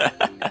add.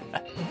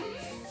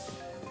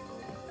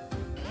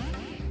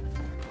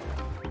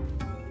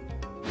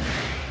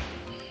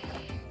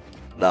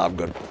 Nah, I'm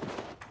good.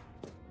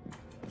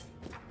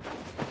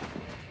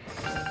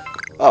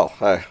 Oh,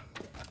 hey.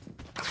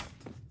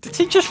 Did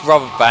he just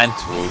rubber band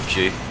towards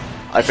you?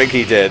 I think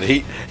he did.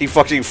 He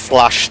fucking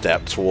flash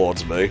stepped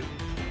towards me.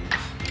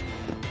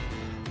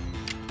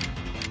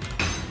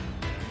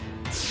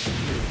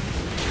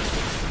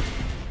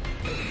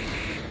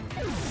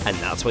 And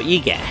that's what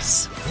you get.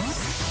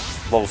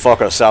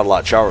 Motherfucker sound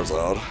like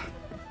Charizard.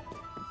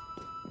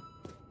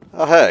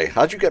 Oh hey,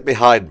 how'd you get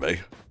behind me?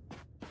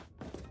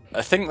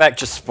 I think that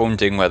just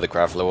spawned in where the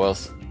Graveler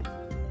was.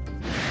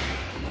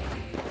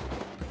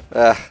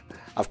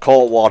 I've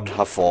caught one,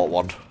 I've fought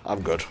one.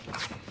 I'm good.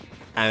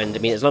 And I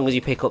mean, as long as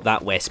you pick up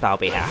that wisp, I'll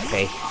be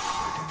happy.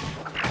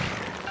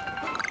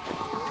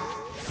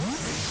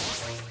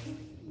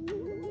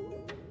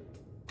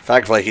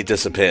 Thankfully he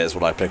disappears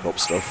when I pick up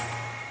stuff.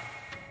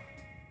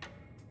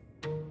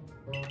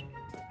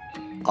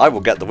 I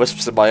will get the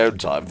wisps in my own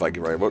time, thank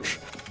you very much.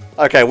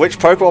 Okay, which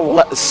Pokemon will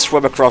let us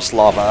swim across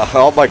lava?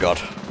 Oh my god.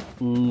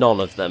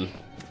 None of them.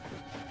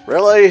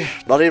 Really?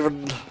 Not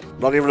even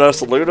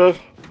Ursaluna?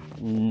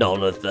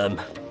 None of them.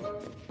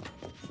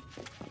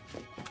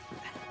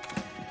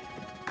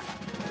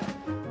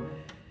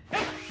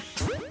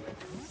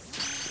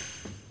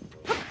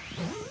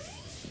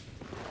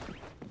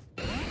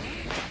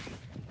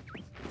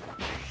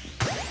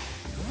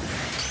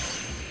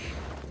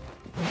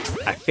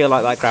 I feel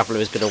like that Graveler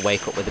is going to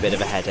wake up with a bit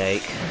of a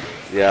headache.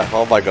 Yeah,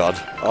 oh my god.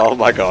 Oh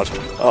my god.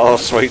 Oh,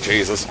 sweet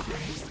Jesus.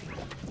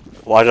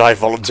 Why did I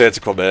volunteer to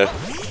come here?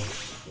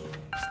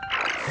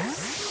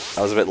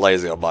 I was a bit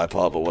lazy on my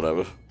part, but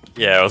whatever.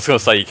 Yeah, I was going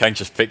to say you can't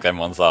just pick them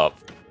ones up.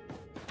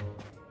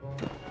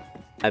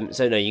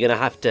 So no, you're going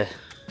to have to...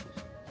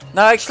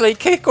 No, actually,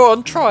 go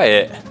on, try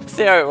it.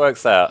 See how it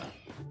works out.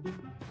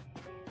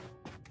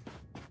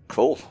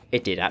 Cool.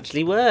 It did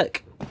actually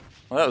work.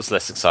 Well, that was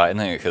less exciting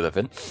than it could have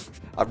been.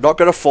 I'm not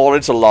going to fall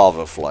into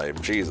lava flame,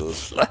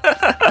 Jesus.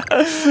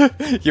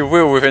 You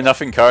will with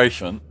enough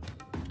encouragement.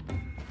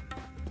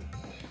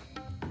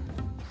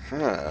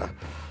 Huh.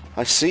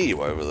 I see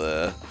you over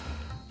there.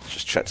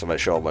 Just check to make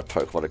sure all my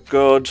Pokemon are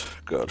good.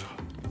 Good.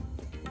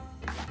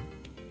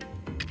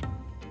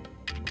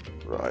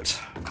 Right.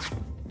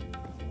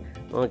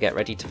 Well, get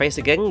ready to face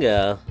a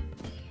Gengar.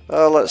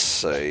 Let's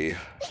see.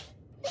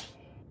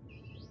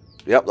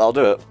 Yep, that'll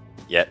do it.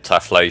 Yeah,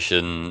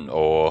 Typhlosion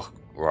or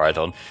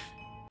Rhydon.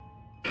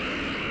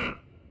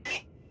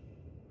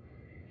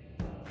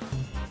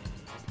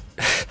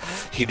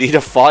 You need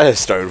a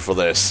Firestone for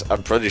this,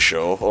 I'm pretty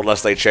sure,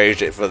 unless they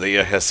changed it for the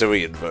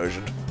Hisuian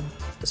version.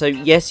 So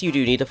yes, you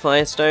do need a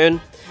Firestone,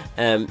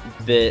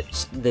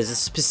 but there's a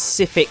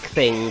specific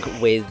thing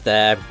with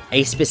a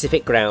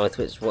specific Growlithe,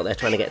 which is what they're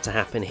trying to get to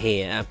happen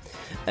here.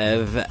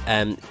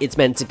 It's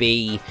meant to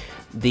be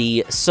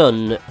the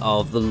son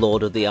of the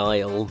Lord of the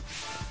Isle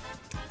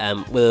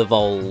will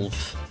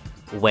evolve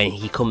when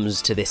he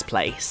comes to this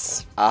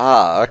place.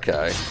 Ah,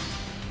 okay.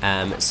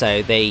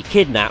 So they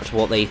kidnapped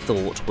what they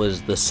thought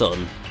was the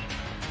son.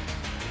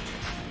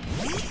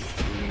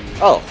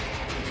 Oh.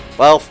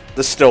 Well,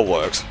 this still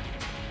works.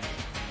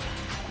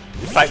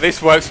 In fact,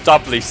 this works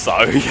doubly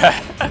so,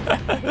 yeah.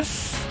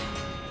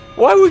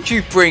 Why would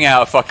you bring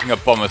out a fucking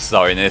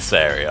Abomasnow in this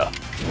area?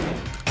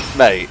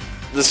 Mate,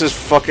 this is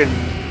fucking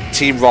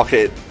Team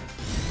Rocket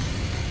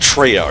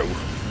trio.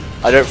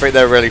 I don't think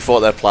they really thought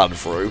their plan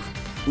through.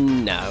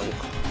 No.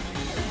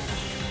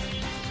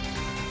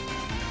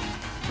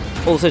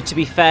 Also, to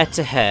be fair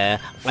to her,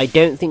 I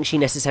don't think she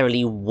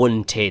necessarily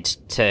wanted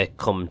to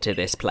come to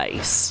this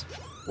place.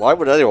 Why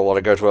would anyone want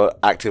to go to an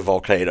active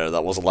volcano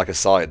that wasn't like a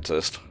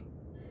scientist?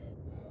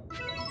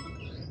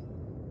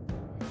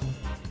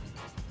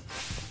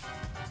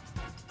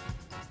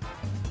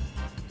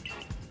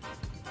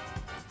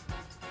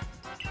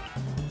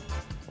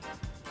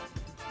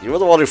 You were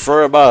the one who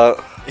threw him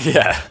out.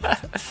 Yeah.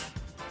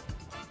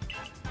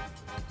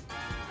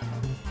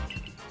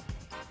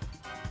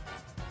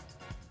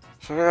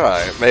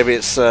 Alright, maybe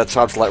it's time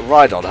to let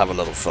Rhydon have a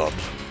little fun.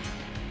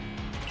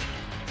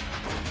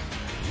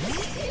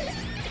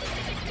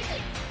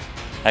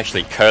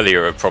 Actually,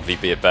 Curlier would probably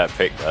be a better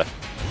pick there.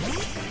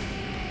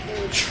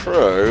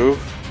 True.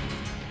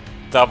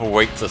 Double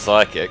weak to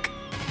Psychic.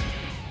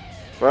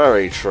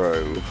 Very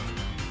true.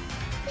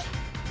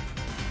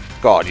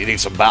 God, you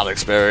need some battle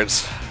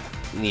experience.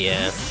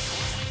 Yeah.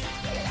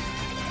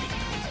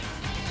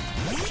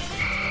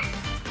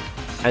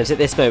 And it's at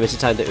this moment in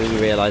time that we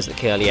realise that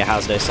Curlier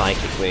has no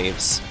psychic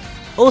moves.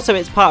 Also,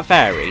 it's part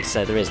fairy,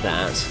 so there is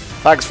that.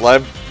 Thanks,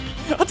 Flame.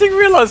 I didn't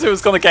realise it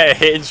was going to get a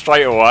hit in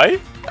straight away.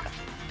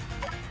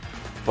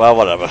 Well,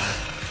 whatever.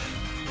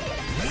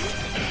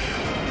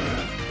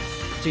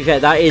 To be fair,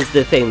 that is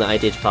the thing that I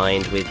did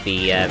find with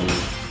the,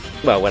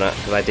 well,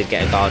 because I did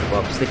get a guard of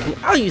one, I was thinking,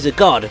 I'll use a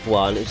guard of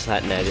one. It's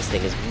like, no, this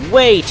thing is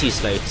way too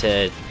slow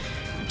to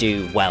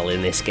do well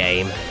in this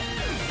game.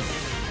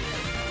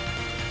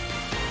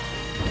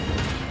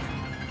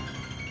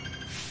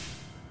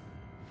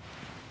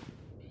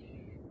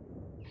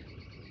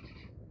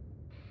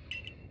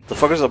 The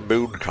fuck is a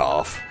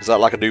Mooncalf? Is that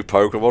like a new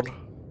Pokemon?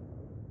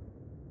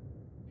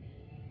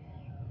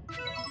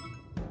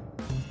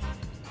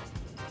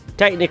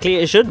 Technically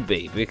it should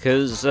be,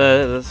 because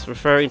that's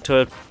referring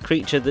to a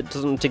creature that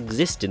doesn't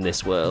exist in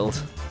this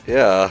world.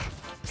 Yeah.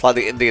 It's like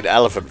the Indian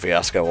elephant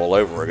fiasco all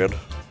over again.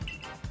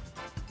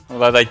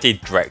 Although they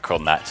did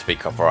retcon that to be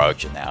Copper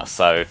Origin now,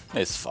 so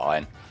it's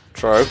fine.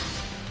 True.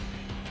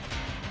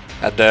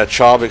 And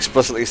Charm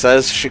explicitly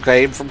says she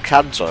came from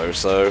Kanto,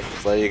 so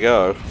there you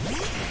go.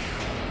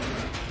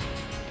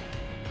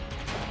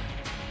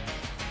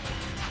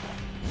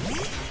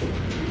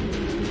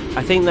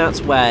 I think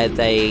that's where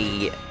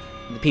the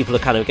people are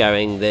kind of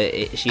going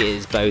that she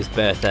is both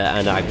Bertha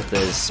and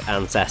Agatha's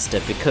ancestor,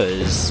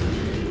 because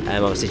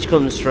obviously she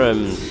comes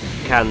from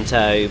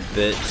Kanto,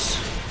 but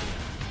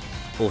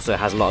also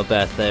has a lot of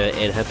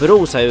Bertha in her. But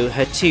also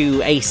her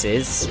two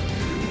aces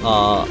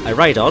are a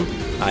Rhydon,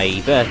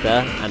 i.e.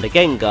 Bertha, and a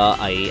Gengar,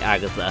 i.e.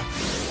 Agatha.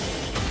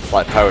 It's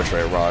like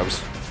poetry, it rhymes.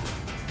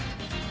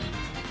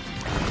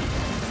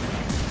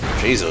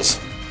 Jesus.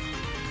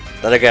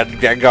 Then again,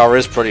 Gengar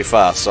is pretty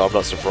fast, so I'm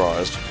not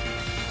surprised.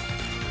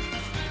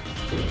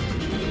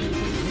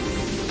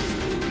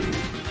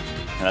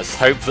 And let's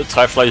hope that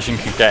Typhlosion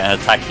can get an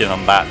attack in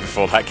on that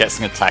before that gets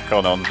an attack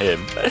on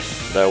him.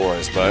 No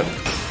worries, mate.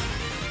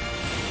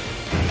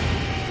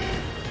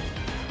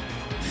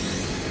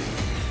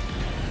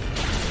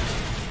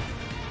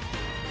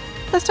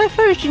 Has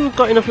Typhlosion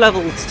got enough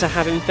levels to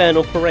have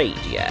Infernal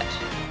Parade yet?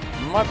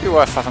 Might be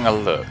worth having a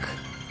look.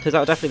 Because that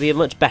would definitely be a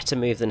much better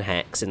move than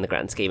Hex in the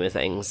grand scheme of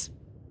things.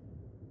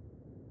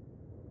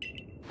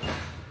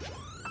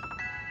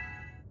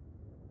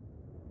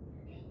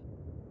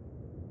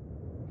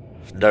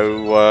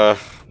 No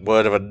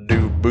word of a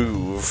new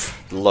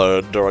move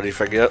learned or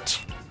anything yet.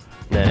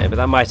 No, but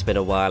that might have been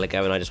a while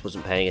ago and I just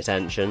wasn't paying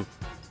attention.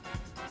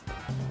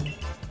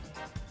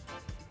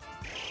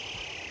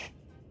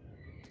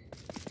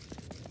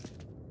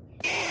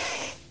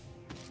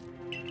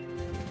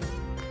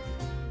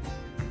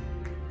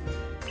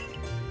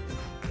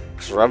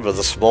 Because remember,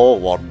 the small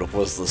one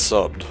was the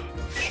sun.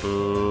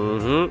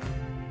 Mm-hmm.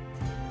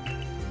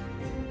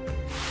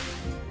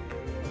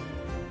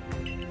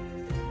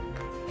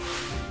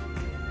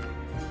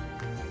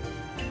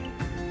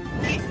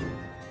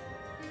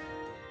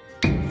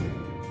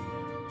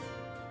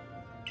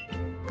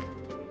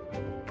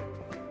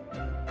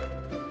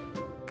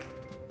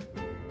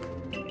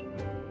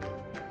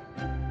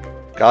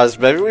 Guys,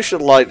 maybe we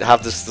should, like,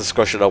 have this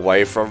discussion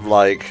away from,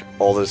 like,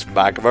 all this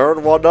magma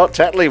and whatnot.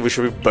 Technically, we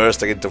should be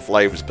bursting into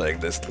flames being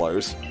this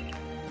close.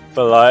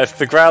 But like, if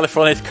the Growlithe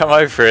wanted to come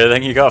over here,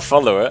 then you gotta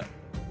follow it.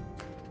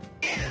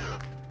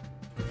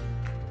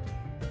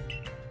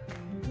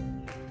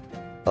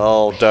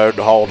 Oh, don't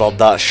hold on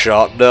that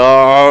shot,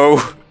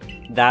 no!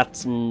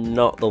 That's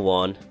not the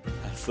one.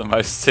 It's the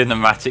most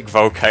cinematic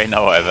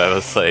volcano I've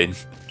ever seen.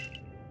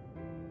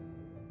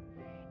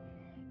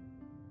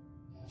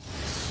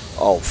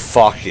 Oh,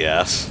 fuck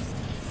yes.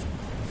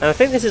 And I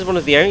think this is one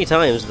of the only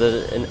times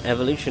that an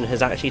evolution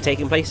has actually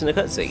taken place in a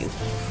cutscene.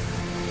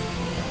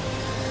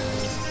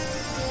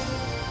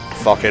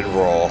 Fucking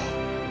raw.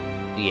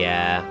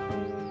 Yeah.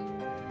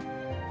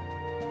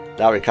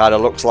 Now he kind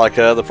of looks like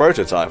the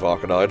prototype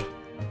Arcanine.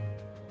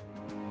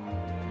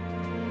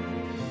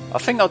 I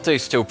think I do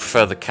still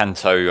prefer the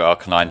Kanto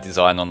Arcanine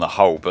design on the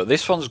whole, but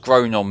this one's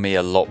grown on me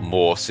a lot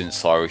more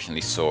since I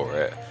originally saw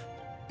it.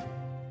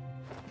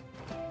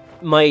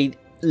 My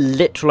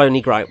literal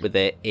only gripe with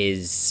it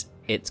is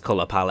its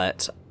colour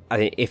palette. I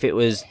think if it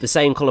was the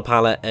same colour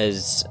palette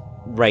as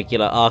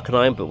regular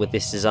Arcanine, but with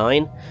this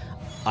design,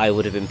 I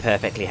would have been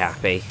perfectly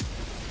happy.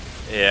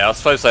 Yeah, I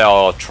suppose they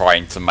are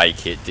trying to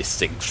make it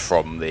distinct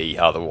from the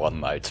other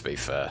one, though, to be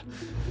fair.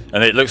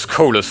 And it looks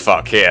cool as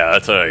fuck here,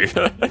 too.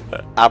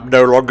 I'm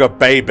no longer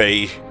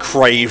baby.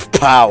 Crave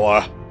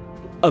power.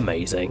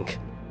 Amazing.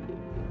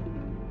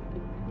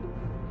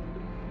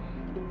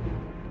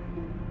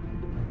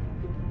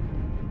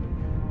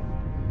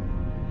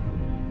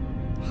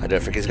 I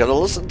don't think he's going to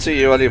listen to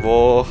you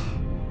anymore.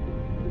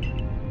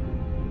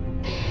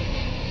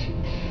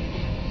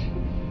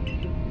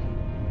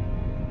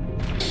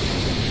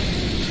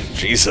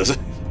 Jesus,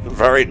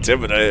 very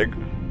intimidating.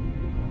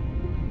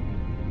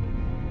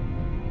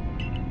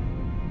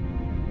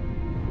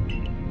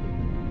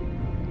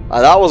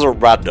 That was a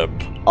random.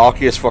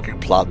 Arceus fucking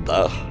planned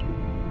that.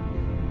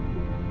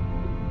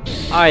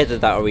 Either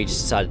that or he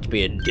just decided to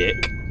be a dick.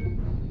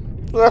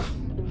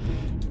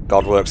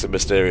 God works in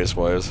mysterious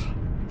ways.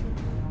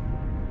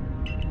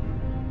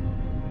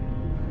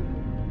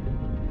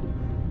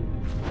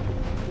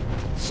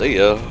 See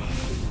ya.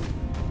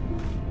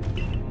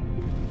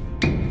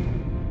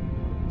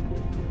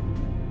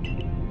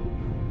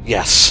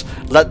 Yes,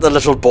 let the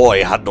little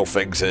boy handle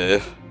things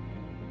here.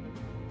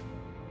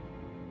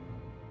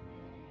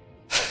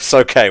 It's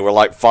okay, we're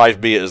like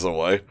 5 meters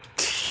away.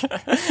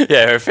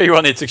 Yeah, if he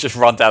wanted to just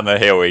run down the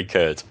hill, he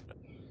could.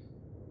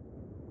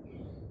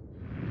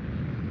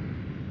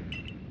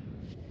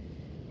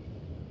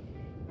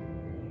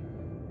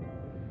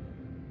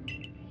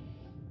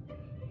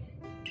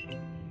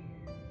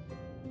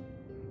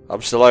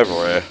 I'm still over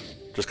here,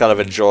 just kind of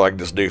enjoying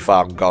this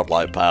newfound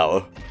godlike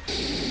power.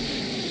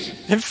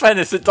 In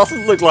fairness, it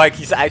doesn't look like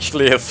he's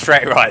actually a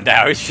threat right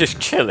now, he's just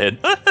chilling.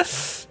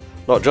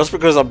 Look, just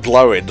because I'm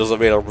glowing doesn't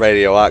mean I'm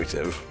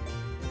radioactive.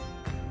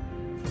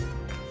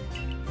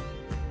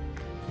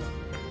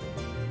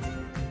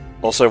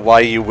 Also, why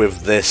are you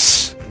with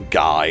this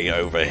guy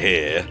over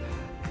here?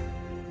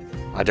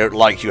 I don't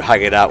like you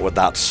hanging out with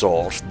that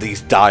sort,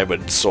 these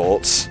diamond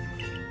sorts.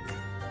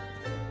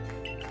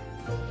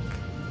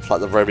 It's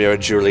like the Romeo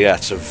and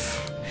Juliet of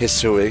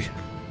Hisui.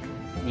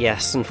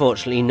 Yes,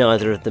 unfortunately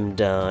neither of them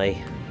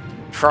die.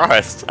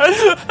 Christ.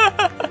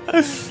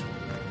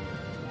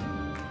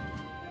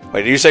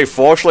 Wait, did you say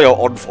fortunately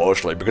or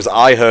unfortunately? Because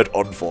I heard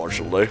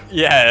unfortunately.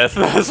 Yeah,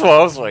 that's what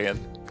I was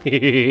thinking.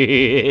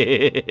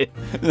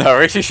 No,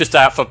 Richie's just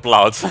out for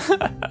blood.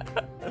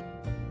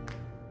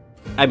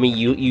 I mean,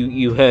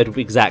 you heard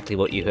exactly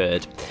what you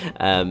heard,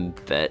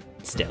 but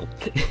still.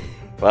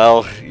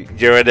 Well,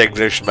 you're an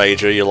English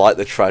major, you like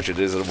the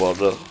tragedies and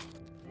whatnot.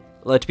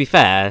 Although, to be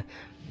fair,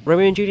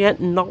 Romeo and Juliet,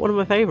 not one of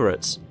my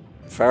favourites.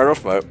 Fair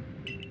enough, mate.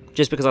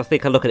 Just because I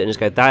think I look at it and just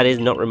go, that is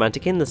not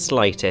romantic in the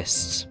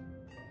slightest.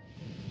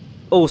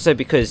 Also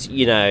because,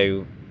 you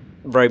know,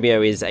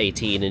 Romeo is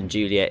 18 and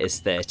Juliet is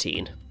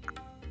 13.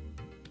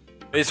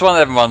 It's one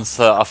of them ones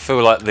that I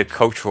feel like the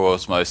cultural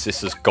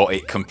osmosis has got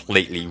it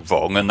completely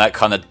wrong, and that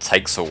kind of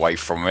takes away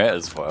from it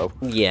as well.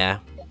 Yeah.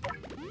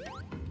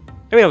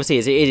 I mean, obviously,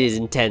 it is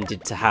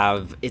intended to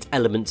have its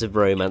elements of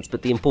romance,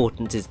 but the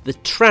importance is the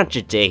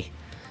tragedy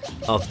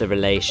of the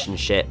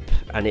relationship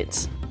and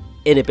its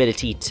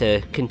inability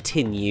to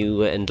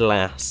continue and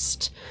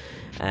last,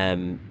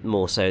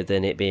 more so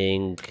than it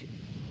being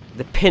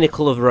the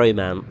pinnacle of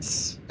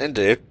romance.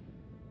 Indeed.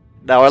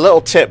 Now, a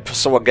little tip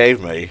someone gave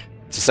me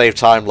to save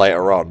time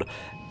later on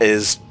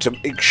is to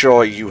make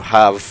sure you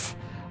have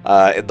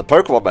in the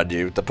Pokemon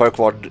menu the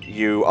Pokemon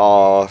you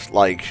are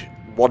like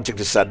wanting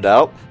to send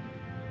out,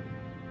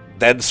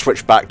 then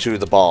switch back to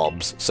the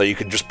bombs, so you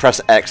can just press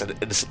X and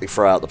instantly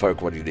throw out the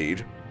Pokemon you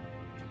need.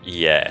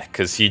 Yeah,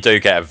 because you do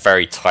get a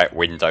very tight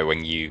window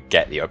when you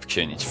get the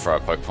opportunity to throw a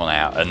Pokemon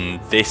out, and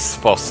this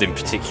boss in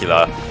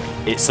particular,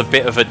 it's a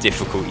bit of a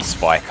difficulty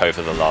spike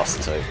over the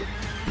last two.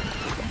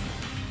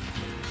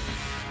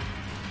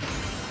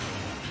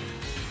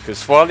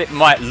 Because while it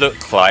might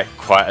look like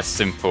quite a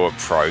simple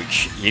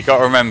approach, you got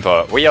to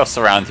remember, we are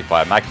surrounded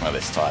by magma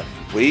this time.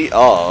 We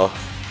are...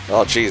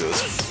 Oh, Jesus.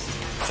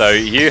 So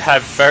you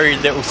have very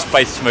little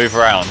space to move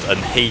around, and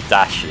he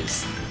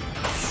dashes.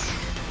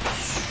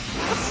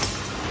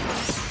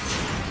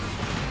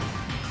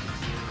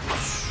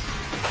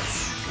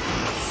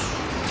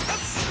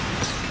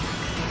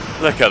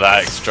 Look at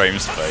that extreme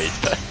speed.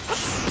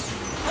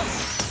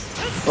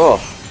 Oh.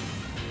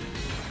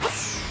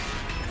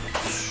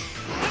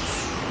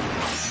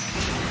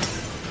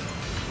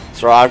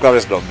 So I've got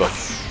his number.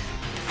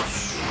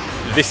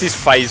 This is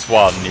phase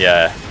 1,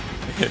 yeah.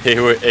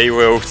 He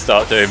will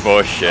start doing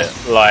more shit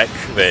like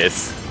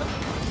this.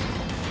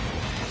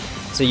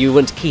 So you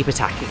want to keep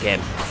attacking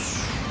him.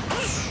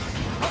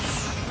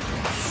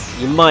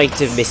 You might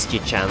have missed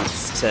your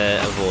chance to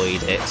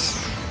avoid it,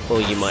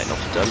 or you might not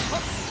have done.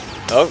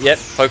 Oh, yep,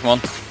 Pokemon.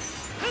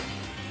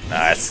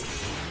 Nice.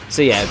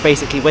 So yeah,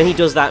 basically when he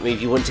does that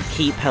move, you want to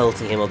keep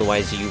pelting him,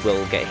 otherwise you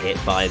will get hit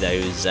by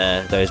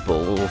those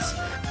balls.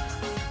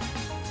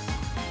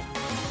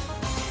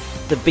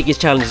 The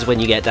biggest challenge is when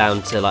you get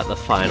down to like the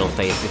final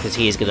phase, because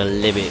he is going to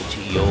limit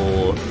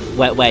your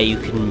where you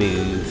can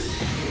move,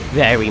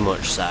 very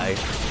much so.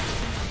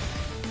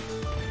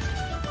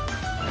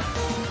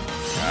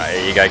 Alright,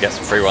 here you go, get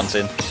some free ones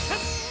in.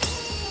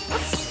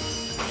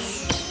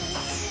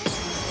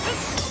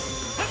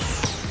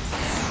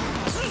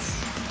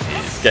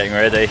 He's getting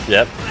ready,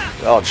 yep.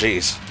 Oh,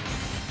 jeez.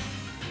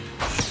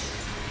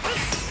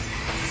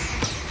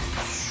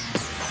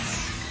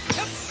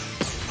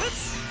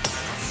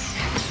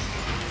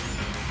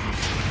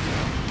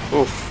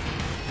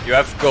 Oof. You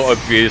have got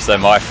to abuse their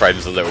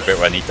iframes a little bit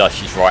when he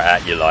dashes right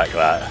at you like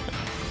that.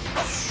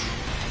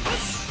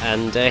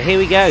 And here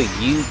we go.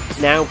 You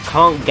now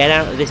can't get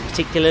out of this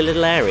particular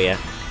little area.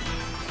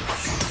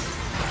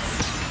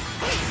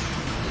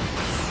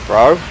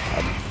 Bro,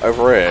 I'm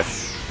over here.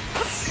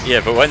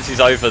 Yeah, but once he's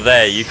over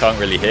there, you can't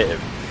really hit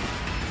him.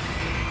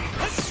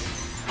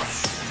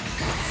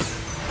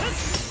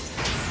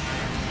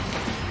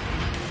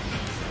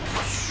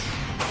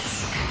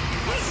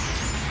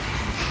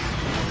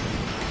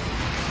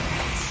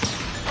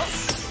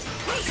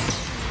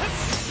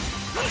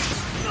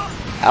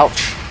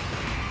 Ouch.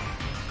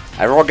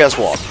 Everyone gets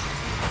one.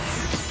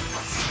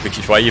 Which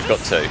is why you've got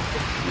two.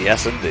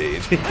 Yes,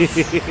 indeed.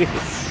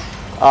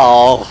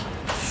 Oh.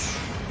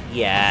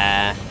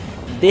 Yeah.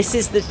 This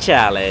is the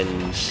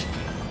challenge.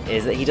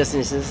 Is that he doesn't...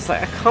 It's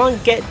like, I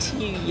can't get to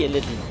you, you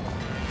little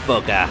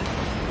bugger.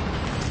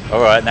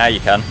 Alright, now you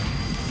can.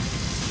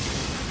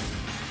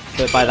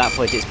 But by that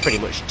point, it's pretty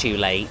much too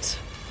late.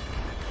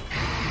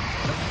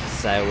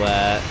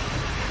 So,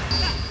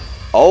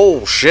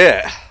 Oh,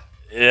 shit.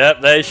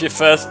 Yep, there's your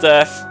first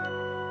death.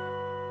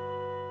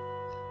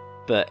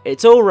 But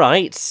it's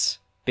alright,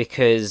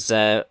 because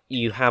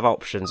you have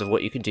options of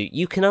what you can do.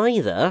 You can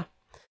either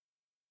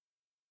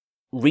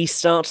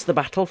restart the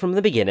battle from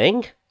the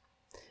beginning,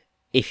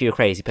 if you're a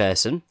crazy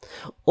person,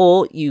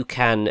 or you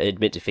can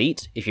admit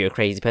defeat, if you're a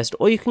crazy person,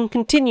 or you can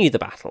continue the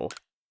battle.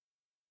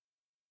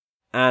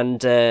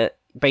 And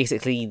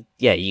basically,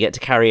 yeah, you get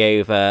to carry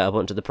over a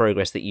bunch of the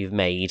progress that you've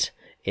made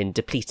in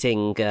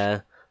depleting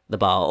the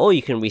bar, or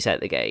you can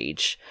reset the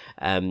gauge.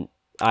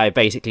 I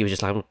basically was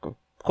just like,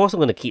 of course I'm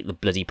going to keep the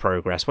bloody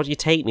progress. What do you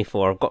take me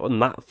for? I've gotten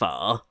that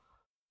far.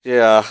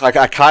 Yeah,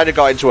 I kind of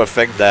got into a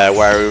thing there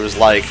where it was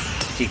like,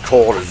 he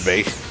cornered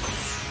me.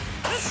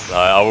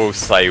 I will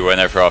say,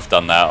 whenever I've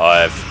done that,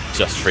 I've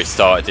just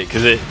restarted it,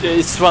 because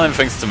it's one of the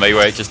things to me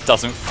where it just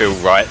doesn't feel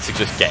right to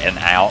just get an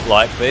out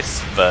like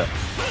this, but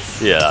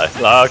yeah,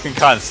 I can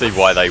kind of see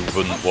why they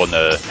wouldn't want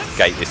to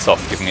gate this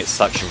off, given it's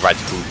such a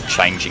radical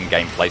change in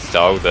gameplay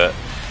style that,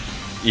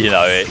 you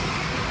know,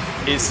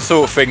 it's the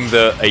sort of thing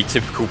that a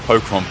typical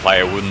Pokemon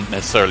player wouldn't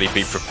necessarily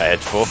be prepared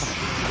for.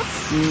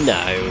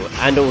 No,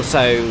 and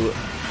also,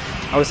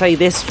 I would say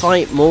this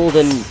fight more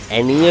than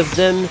any of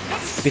them,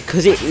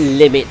 because it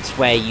limits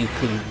where you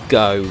can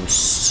go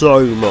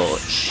so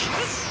much.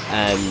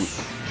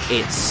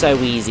 It's so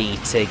easy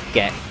to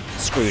get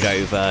screwed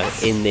over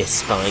in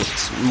this fight,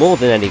 more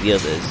than any of the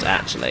others,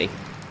 actually.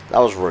 That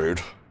was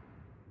rude.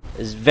 It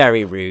was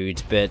very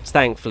rude, but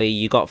thankfully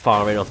you got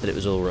far enough that it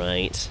was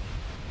alright.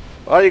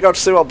 Well, you got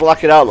to see what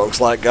blacking out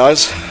looks like,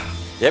 guys.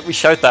 Yep, we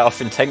showed that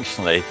off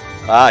intentionally.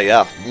 Ah,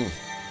 yeah.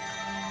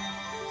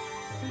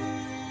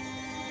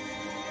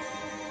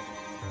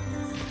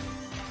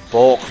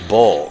 Bork,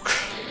 bork.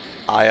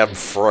 I am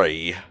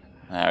free.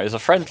 Now, it was a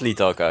friendly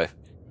doggo.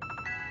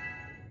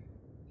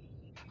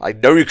 I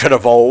know you can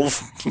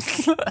evolve.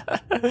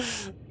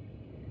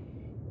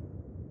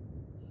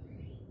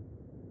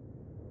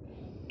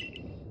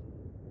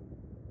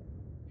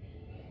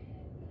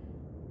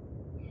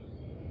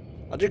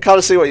 I do kind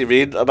of see what you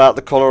mean about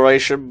the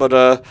coloration,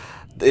 but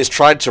it's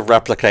trying to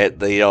replicate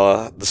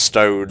the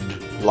stone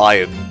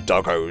lion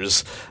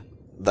doggos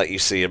that you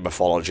see in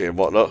mythology and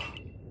whatnot.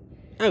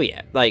 Oh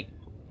yeah, like,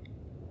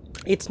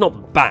 it's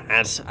not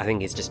bad. I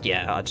think it's just,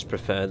 yeah, I just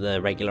prefer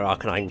the regular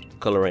Arcanine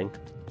colouring.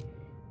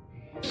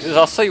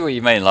 I'll see what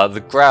you mean, like,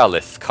 the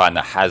Growlithe kind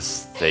of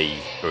has the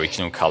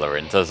original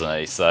colouring, doesn't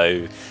he?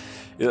 So,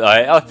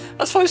 I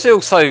suppose it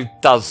also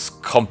does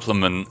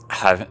complement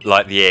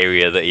like the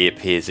area that he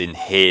appears in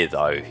here,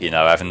 though. You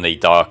know, having the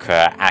darker,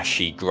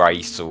 ashy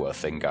grey sort of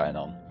thing going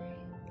on.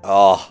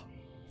 Oh,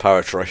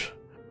 poetry.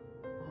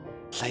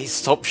 Please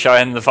stop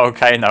showing the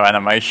volcano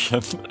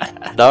animation.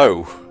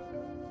 No.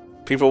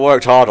 People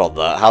worked hard on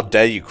that. How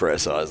dare you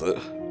criticise it?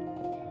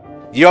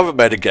 You haven't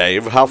made a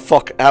game. I've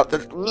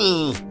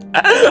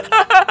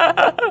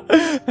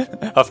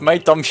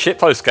made dumb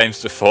shitpost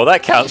games before.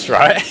 That counts,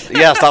 right?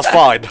 Yes, that's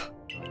fine.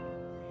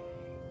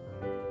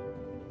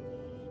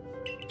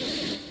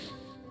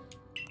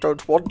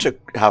 Don't want to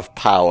have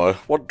power.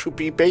 Want to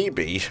be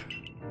baby.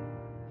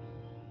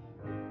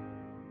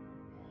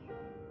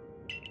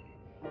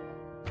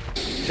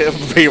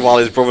 Meanwhile,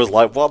 his brother's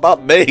like, what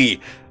about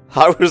me?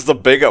 I was the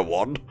bigger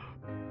one.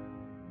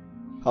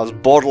 I was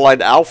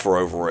borderline alpha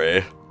over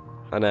here.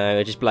 I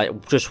know,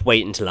 just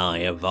wait until I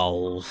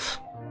evolve.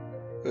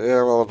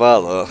 Yeah, well,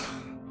 about that.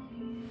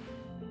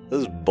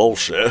 This is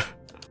bullshit.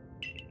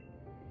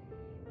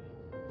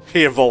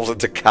 He evolves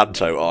into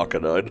Kanto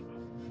Arcanine.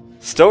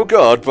 Still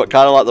good, but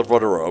kind of like the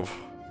runner-up.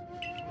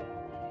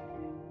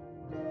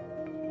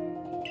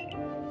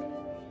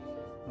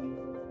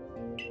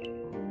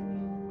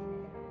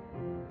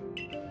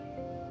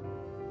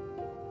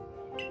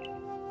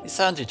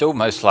 sounded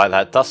almost like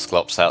that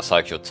Dusclops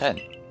outside your tent.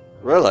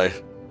 Really?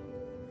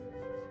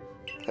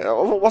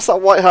 What's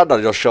that white hand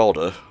on your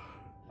shoulder?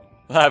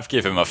 That'd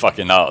give him a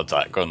fucking heart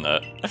attack, wouldn't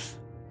it?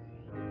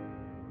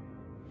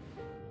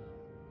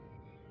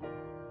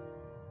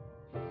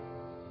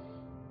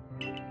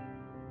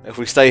 If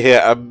we stay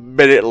here a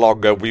minute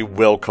longer, we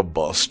will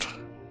combust.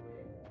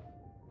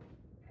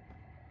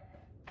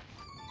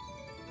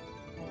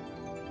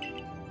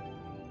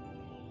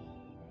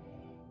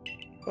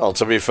 Well,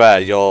 to be fair,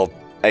 your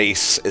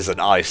ace is an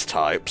ice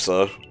type,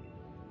 so...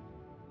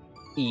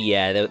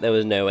 Yeah, there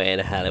was no way in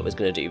hell it was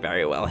going to do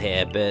very well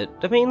here, but,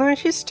 I mean, like,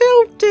 she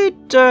still did,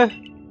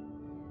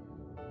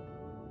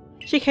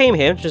 She came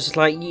here, just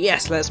like,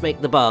 yes, let's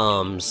make the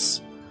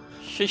bombs.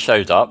 She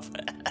showed up.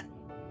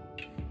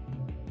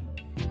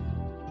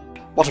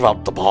 What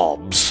about the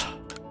bombs?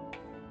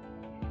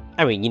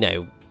 I mean, you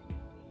know,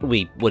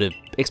 we would have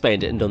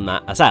explained it and done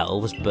that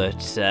ourselves,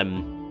 but,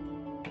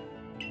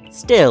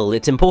 still,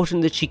 it's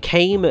important that she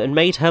came and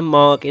made her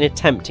mark in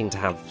attempting to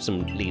have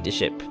some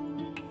leadership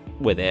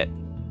with it.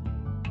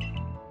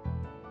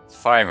 It's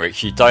fine,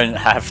 Rich, you don't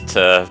have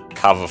to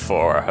cover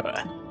for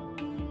her.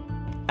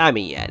 I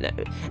mean, yeah, no.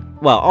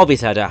 Well,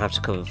 obviously I don't have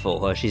to cover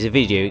for her. She's a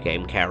video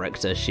game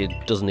character. She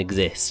doesn't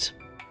exist.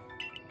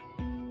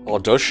 Or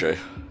does she?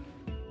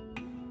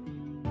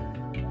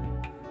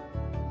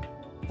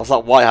 What's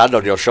that white hand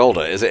on your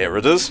shoulder? Is it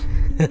Irida's?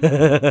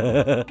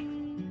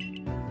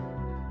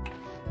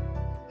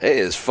 It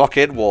is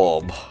fucking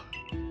warm.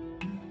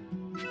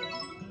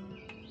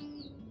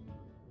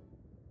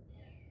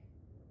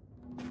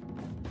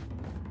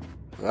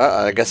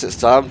 Well, I guess it's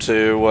time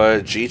to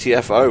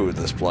GTFO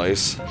this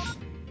place.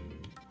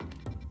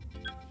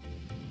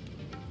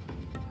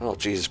 Oh,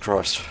 Jesus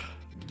Christ.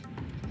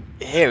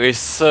 Here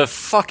is a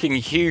fucking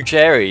huge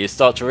area you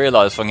start to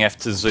realise when you have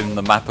to zoom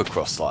the map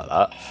across like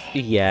that.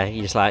 Yeah,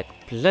 you're just like,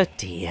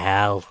 bloody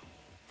hell.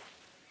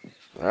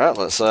 Alright,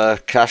 let's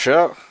cash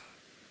out.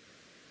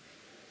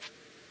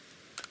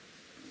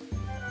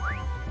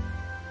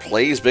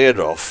 Please be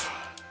enough.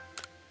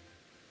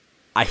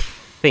 I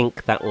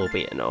think that will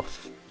be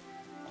enough.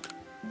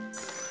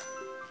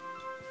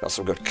 Got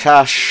some good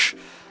cash.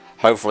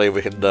 Hopefully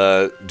we can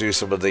do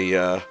some of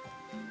the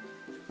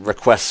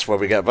requests when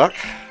we get back.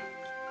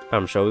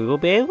 I'm sure we will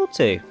be able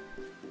to.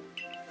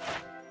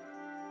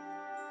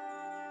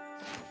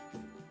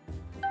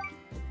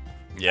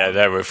 Yeah,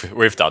 there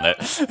we've done it.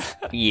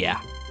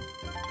 Yeah.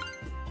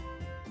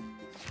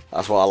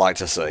 That's what I like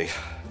to see.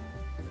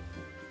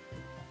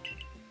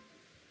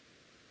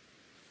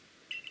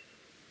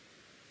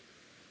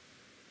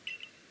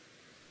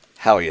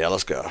 Hell yeah,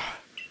 let's go.